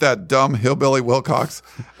 Someone get that dumb hillbilly Wilcox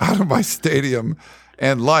out of my stadium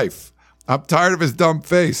and life. I'm tired of his dumb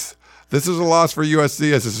face. This is a loss for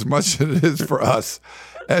USC as much as it is for us,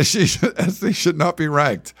 as they should not be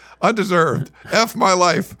ranked. Undeserved. F my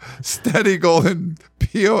life. Steady golden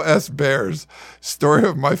POS Bears. Story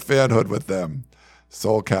of my fanhood with them.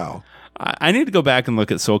 Soul Cal. I need to go back and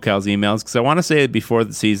look at SoCal's emails because I want to say before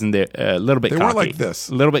the season they're a little bit cocky. They were like this.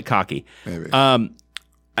 A little bit cocky. Maybe.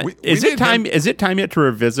 Is it time yet to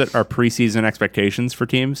revisit our preseason expectations for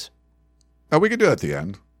teams? Oh, we could do that at the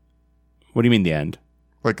end. What do you mean the end?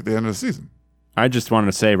 Like at the end of the season. I just want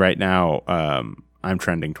to say right now, I'm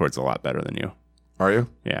trending towards a lot better than you. Are you?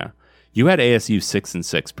 Yeah. You had ASU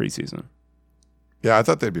 6-6 preseason. Yeah, I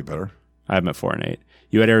thought they'd be better. I have them at 4-8.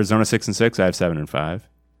 You had Arizona 6-6. I have 7-5.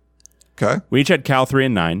 Okay. We each had Cal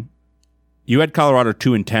 3-9. You had Colorado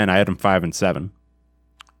 2-10. I had them 5-7.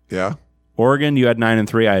 Yeah. Oregon, you had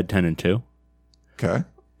 9-3. I had 10-2. Okay.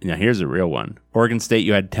 Now here's a real one. Oregon State,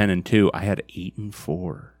 you had 10-2. I had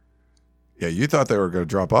 8-4. Yeah, you thought they were going to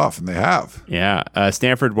drop off, and they have. Yeah.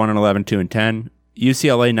 Stanford 1-11, 2-10.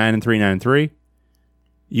 UCLA 9-3, 9-3.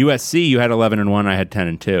 USC, you had 11-1. I had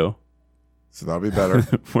 10-2. So that'll be better.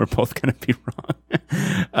 We're both going to be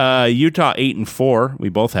wrong. Utah 8-4. We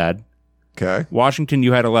both had. Okay. Washington,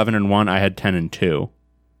 you had 11-1. I had 10-2.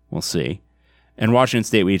 We'll see. And Washington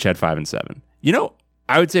State, we each had 5-7. You know,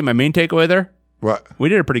 I would say my main takeaway there. What? We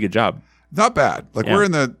did a pretty good job. Not bad. Like Yeah. we're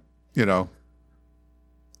in the,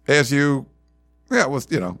 ASU. Yeah, we'll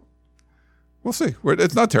see.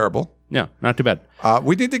 It's not terrible. Yeah, not too bad.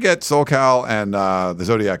 We need to get SoCal and the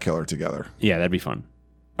Zodiac Killer together. Yeah, that'd be fun.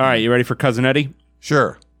 All right, you ready for Cousin Eddie?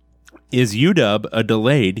 Sure. Is UW a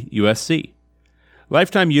delayed USC?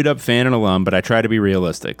 Lifetime UW fan and alum, but I try to be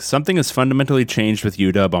realistic. Something has fundamentally changed with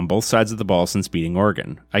UW on both sides of the ball since beating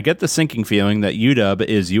Oregon. I get the sinking feeling that UW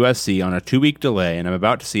is USC on a 2-week delay, and I'm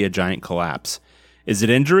about to see a giant collapse. Is it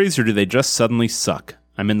injuries, or do they just suddenly suck?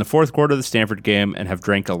 I'm in the fourth quarter of the Stanford game and have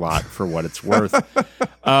drank a lot for what it's worth.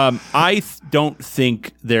 I don't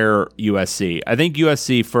think they're USC. I think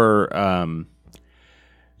USC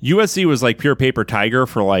USC was like pure paper tiger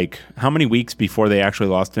for like how many weeks before they actually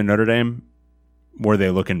lost to Notre Dame? Were they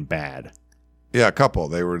looking bad? Yeah, a couple.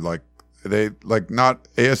 They were not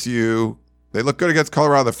ASU. They looked good against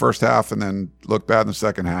Colorado the first half and then looked bad in the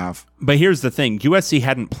second half. But here's the thing. USC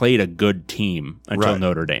hadn't played a good team until Right.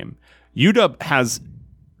 Notre Dame. UW has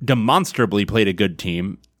demonstrably played a good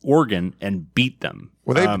team, Oregon, and beat them.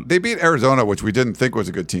 Well, they beat Arizona, which we didn't think was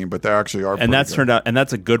a good team, but they actually are. And that's good. turned out, and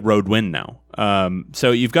that's a good road win now.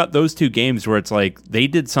 So you've got those two games where it's like they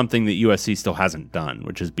did something that USC still hasn't done,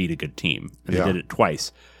 which is beat a good team, and Yeah. they did it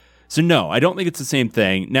twice. So no, I don't think it's the same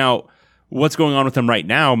thing. Now, what's going on with them right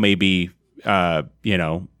now? Maybe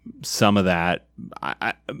some of that.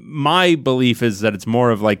 My belief is that it's more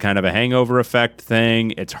of like kind of a hangover effect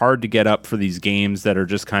thing. It's hard to get up for these games that are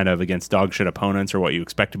just kind of against dog shit opponents or what you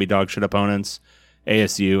expect to be dog shit opponents,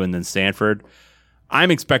 ASU and then Stanford. I'm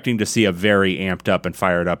expecting to see a very amped up and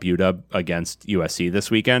fired up UW against USC this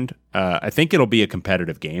weekend. I think it'll be a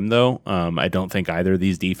competitive game, though. I don't think either of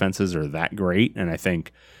these defenses are that great, and I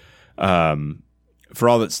think for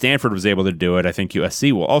all that Stanford was able to do it, I think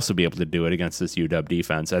USC will also be able to do it against this UW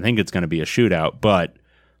defense. I think it's going to be a shootout, but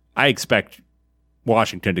I expect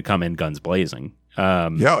Washington to come in guns blazing.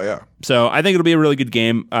 Yeah. So I think it'll be a really good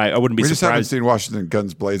game. I wouldn't be We just haven't surprised. seen Washington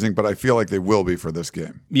guns blazing, but I feel like they will be for this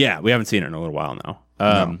game. Yeah, we haven't seen it in a little while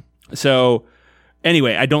now. So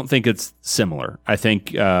anyway, I don't think it's similar. I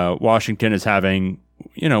think Washington is having,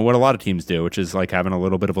 what a lot of teams do, which is like having a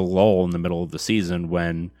little bit of a lull in the middle of the season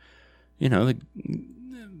when, you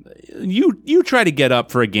try to get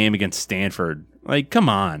up for a game against Stanford. Like, come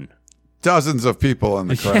on. Dozens of people in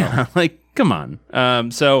the crowd. Yeah, like, come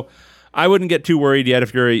on. So I wouldn't get too worried yet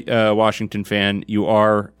if you're a Washington fan. You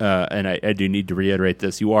are, and I do need to reiterate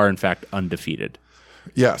this, you are, in fact, undefeated.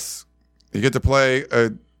 Yes. You get to play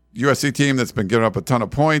a USC team that's been giving up a ton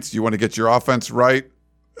of points. You want to get your offense right.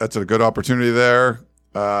 That's a good opportunity there.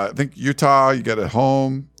 I think Utah, you get at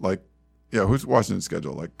home. Who's Washington's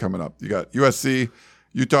schedule like coming up? You got USC,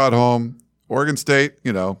 Utah at home, Oregon State,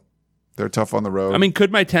 they're tough on the road. I mean,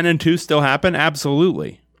 could my 10-2 still happen?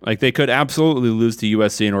 Absolutely. Like, they could absolutely lose to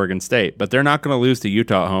USC and Oregon State, but they're not going to lose to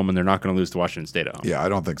Utah at home, and they're not going to lose to Washington State at home. Yeah, I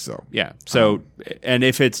don't think so. Yeah. So, and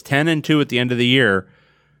if it's 10-2 at the end of the year,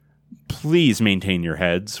 please maintain your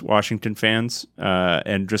heads, Washington fans,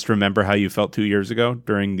 and just remember how you felt 2 years ago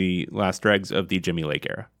during the last dregs of the Jimmy Lake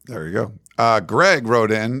era. There you go. Greg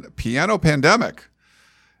wrote in, piano pandemic.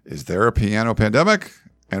 Is there a piano pandemic?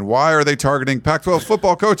 And why are they targeting Pac-12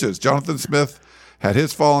 football coaches? Jonathan Smith had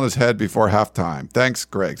his fall on his head before halftime. Thanks,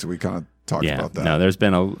 Greg. So we kind of talked about that. No, there's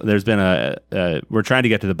been a we're trying to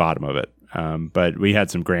get to the bottom of it. But we had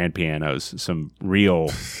some grand pianos, some real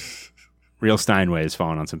Steinways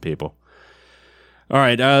falling on some people. All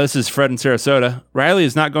right, this is Fred in Sarasota. Riley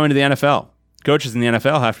is not going to the NFL. Coaches in the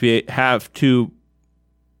NFL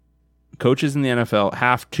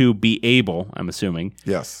have to be able, I'm assuming,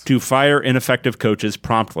 Yes. to fire ineffective coaches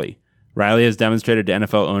promptly. Riley has demonstrated to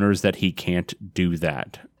NFL owners that he can't do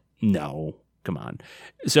that. No, come on.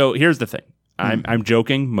 So here's the thing. I'm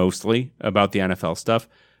joking mostly about the NFL stuff,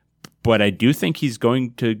 but I do think he's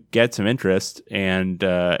going to get some interest, and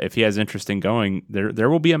if he has interest in going, there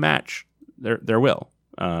will be a match. There will.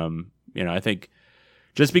 I think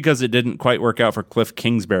just because it didn't quite work out for Cliff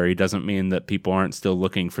Kingsbury doesn't mean that people aren't still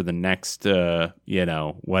looking for the next,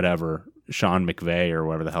 whatever, Sean McVay or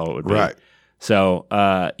whatever the hell it would be. Right. So,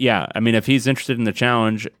 if he's interested in the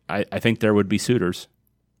challenge, I think there would be suitors.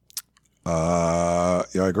 I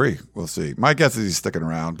agree. We'll see. My guess is he's sticking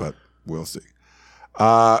around, but we'll see.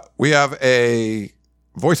 We have a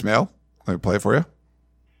voicemail. Let me play it for you.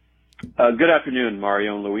 Good afternoon,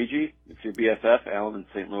 Mario and Luigi. It's your BFF, Alan in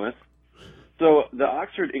St. Louis. So, the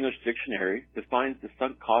Oxford English Dictionary defines the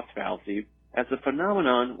sunk cost fallacy as a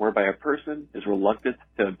phenomenon whereby a person is reluctant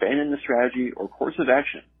to abandon the strategy or course of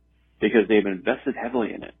action because they've invested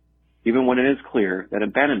heavily in it, even when it is clear that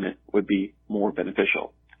abandonment would be more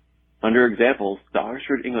beneficial. Under examples, the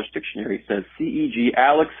Oxford English Dictionary says CEG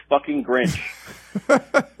Alex fucking Grinch.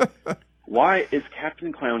 Why is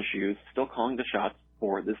Captain Clown Shoes still calling the shots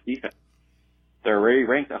for this defense? They're already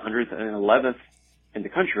ranked 111th in the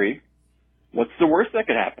country. What's the worst that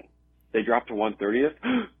could happen? They drop to 130th?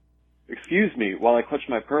 Excuse me while I clutch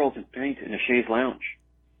my pearls and faint in a chaise lounge.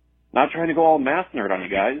 Not trying to go all math nerd on you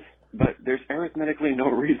guys, but there's arithmetically no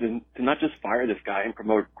reason to not just fire this guy and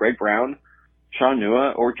promote Greg Brown, Sean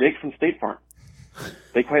Nua, or Jake from State Farm.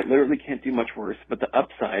 They quite literally can't do much worse, but the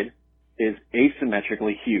upside is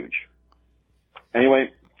asymmetrically huge.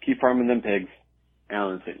 Anyway, keep farming them pigs.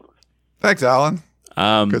 Alan in St. Louis. Thanks, Alan.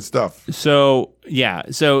 Good stuff. So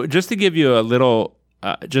just to give you a little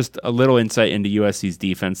insight into USC's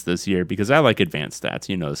defense this year, because I like advanced stats.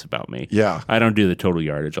 You know this about me. Yeah. I don't do the total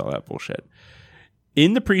yardage, all that bullshit.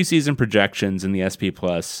 In the preseason projections in the SP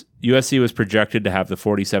Plus, USC was projected to have the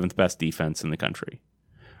 47th best defense in the country.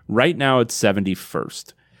 Right now, it's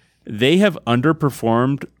 71st. They have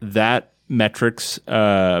underperformed that metrics.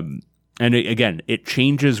 And again, it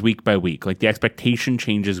changes week by week. Like the expectation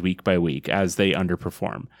changes week by week as they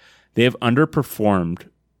underperform. They have underperformed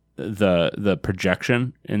the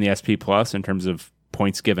projection in the SP Plus in terms of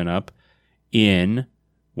points given up in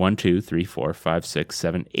 1, 2, 3, 4, 5, 6,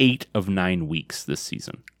 7, 8 of 9 weeks this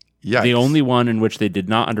season. Yikes. The only one in which they did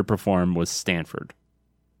not underperform was Stanford.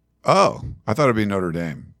 Oh, I thought it'd be Notre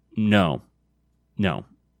Dame. No.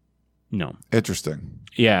 Interesting.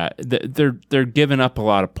 Yeah, they're giving up a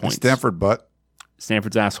lot of points. Stanford butt.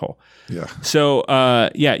 Stanford's asshole. Yeah. So,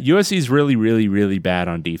 USC is really, really, really bad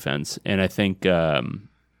on defense. And I think,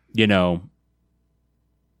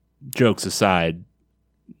 jokes aside,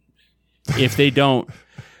 if they don't,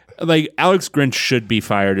 like, Alex Grinch should be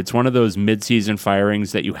fired. It's one of those midseason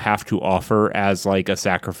firings that you have to offer as, like, a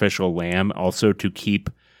sacrificial lamb, also to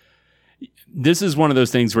keep. This is one of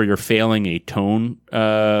those things where you're failing a tone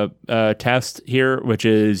test here, which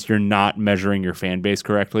is you're not measuring your fan base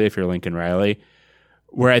correctly if you're Lincoln Riley.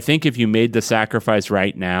 Where I think if you made the sacrifice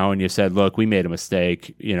right now and you said, look, we made a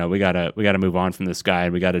mistake, we gotta move on from this guy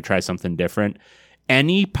and we gotta try something different.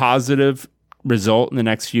 Any positive result in the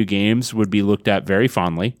next few games would be looked at very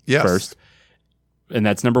fondly first. And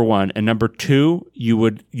that's number one. And number two, you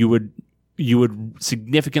would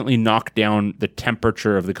significantly knock down the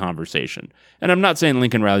temperature of the conversation. And I'm not saying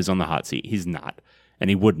Lincoln Riley's on the hot seat. He's not, and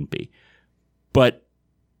he wouldn't be. But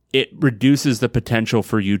it reduces the potential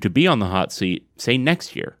for you to be on the hot seat, say,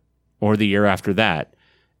 next year or the year after that,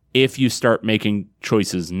 if you start making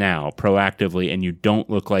choices now proactively and you don't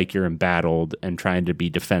look like you're embattled and trying to be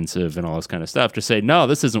defensive and all this kind of stuff. Just say, no,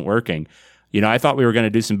 this isn't working. I thought we were going to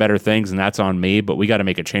do some better things, and that's on me, but we got to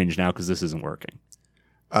make a change now because this isn't working.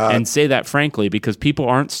 And say that frankly, because people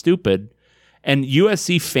aren't stupid. And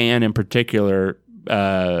USC fan in particular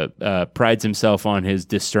prides himself on his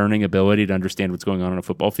discerning ability to understand what's going on a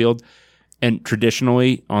football field. And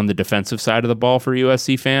traditionally on the defensive side of the ball for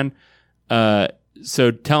USC fan.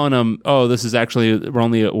 So telling them, oh, this is actually, we're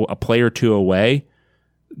only a play or two away,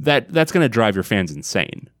 that's going to drive your fans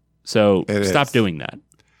insane. So stop doing that.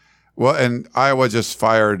 Well, and Iowa just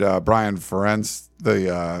fired Brian Ferentz,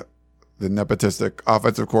 the nepotistic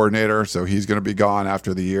offensive coordinator, so he's going to be gone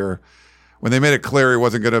after the year. When they made it clear he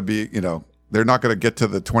wasn't going to be, they're not going to get to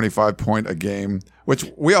the 25 point a game, which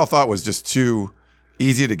we all thought was just too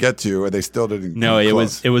easy to get to, and they still didn't. No, come it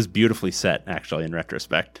close. was beautifully set, actually, in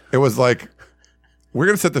retrospect. It was like, we're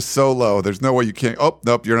going to set this so low. There's no way you can't. Oh,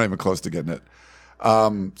 nope, you're not even close to getting it.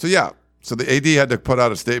 So the AD had to put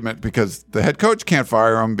out a statement because the head coach can't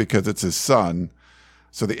fire him because it's his son.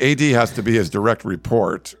 So the AD has to be his direct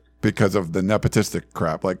report because of the nepotistic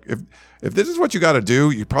crap. Like, if this is what you got to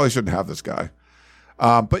do, you probably shouldn't have this guy.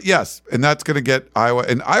 But yes, and that's going to get Iowa.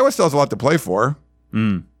 And Iowa still has a lot to play for.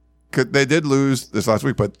 They did lose this last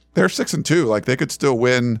week, but they're 6-2. Like, they could still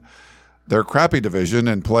win their crappy division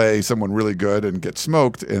and play someone really good and get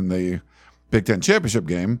smoked in the Big Ten championship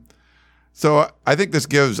game. So I think this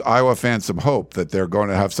gives Iowa fans some hope that they're going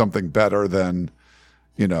to have something better than,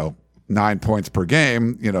 9 points per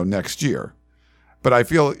game, next year. But I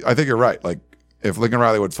think you're right. Like, if Lincoln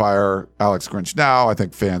Riley would fire Alex Grinch now, I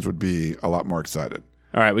think fans would be a lot more excited.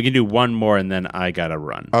 All right, we can do one more, and then I got to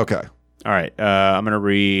run. Okay. All right, I'm going to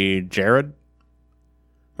read Jared.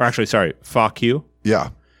 Or actually, sorry, fuck you. Yeah.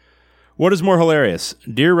 What is more hilarious?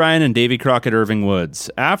 Dear Ryan and Davy Crockett Irving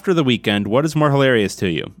Woods, after the weekend, what is more hilarious to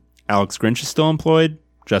you? Alex Grinch is still employed.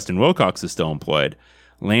 Justin Wilcox is still employed.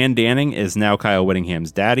 Lan Danning is now Kyle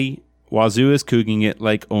Whittingham's daddy. Wazoo is cooging it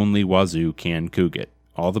like only Wazoo can coog it.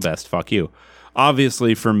 All the best. Fuck you.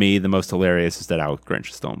 Obviously, for me, the most hilarious is that Alex Grinch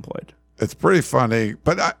is still employed. It's pretty funny,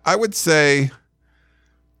 but I would say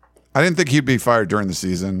I didn't think he'd be fired during the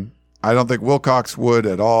season. I don't think Wilcox would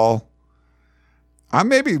at all. I'm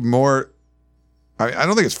maybe more. I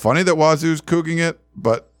don't think it's funny that Wazoo's cooging it,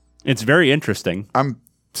 but it's very interesting. I'm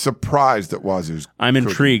surprised that Wazoo's. I'm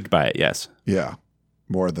intrigued by it. Yes. Yeah,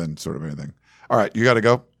 more than sort of anything. All right, you got to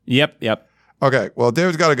go. Yep. Okay. Well,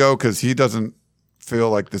 David's got to go because he doesn't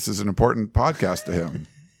feel like this is an important podcast to him.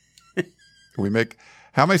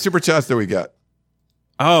 How many super chats do we get?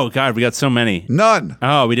 Oh God, we got so many. None.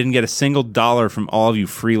 Oh, we didn't get a single dollar from all of you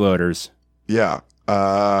freeloaders. Yeah.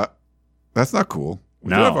 That's not cool. We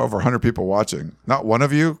do have over 100 people watching. Not one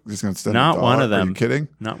of you? Just going to send Not a one of them. Are you kidding?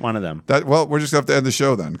 Not one of them. Well, we're just going to have to end the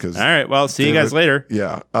show then. All right. Well, see you guys later.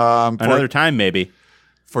 Yeah. Another time, maybe.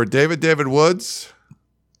 For David Woods,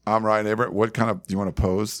 I'm Ryan Abraham. What kind of, do you want to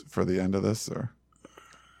pose for the end of this? Or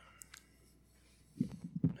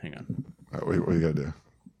hang on. What are you going to do?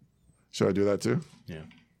 Should I do that too? Yeah.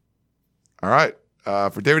 All right.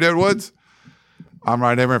 For David Woods, I'm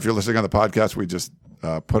Ryan Abraham. If you're listening on the podcast, we just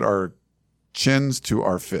put our chins to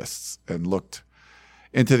our fists and looked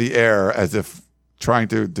into the air as if trying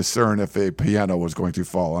to discern if a piano was going to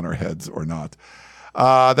fall on our heads or not.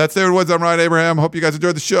 That's David Woods. I'm Ryan Abraham. Hope you guys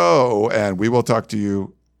enjoyed the show, and we will talk to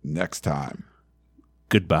you next time.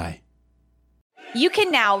 Goodbye. You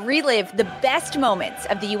can now relive the best moments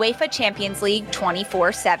of the UEFA Champions League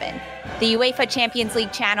 24/7. The UEFA Champions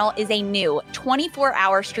League channel is a new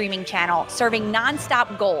 24-hour streaming channel serving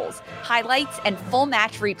nonstop goals, highlights, and full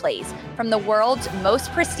match replays from the world's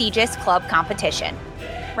most prestigious club competition.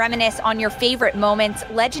 Reminisce on your favorite moments,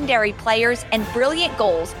 legendary players, and brilliant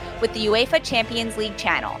goals with the UEFA Champions League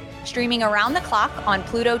channel, streaming around the clock on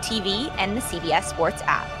Pluto TV and the CBS Sports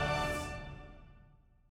app.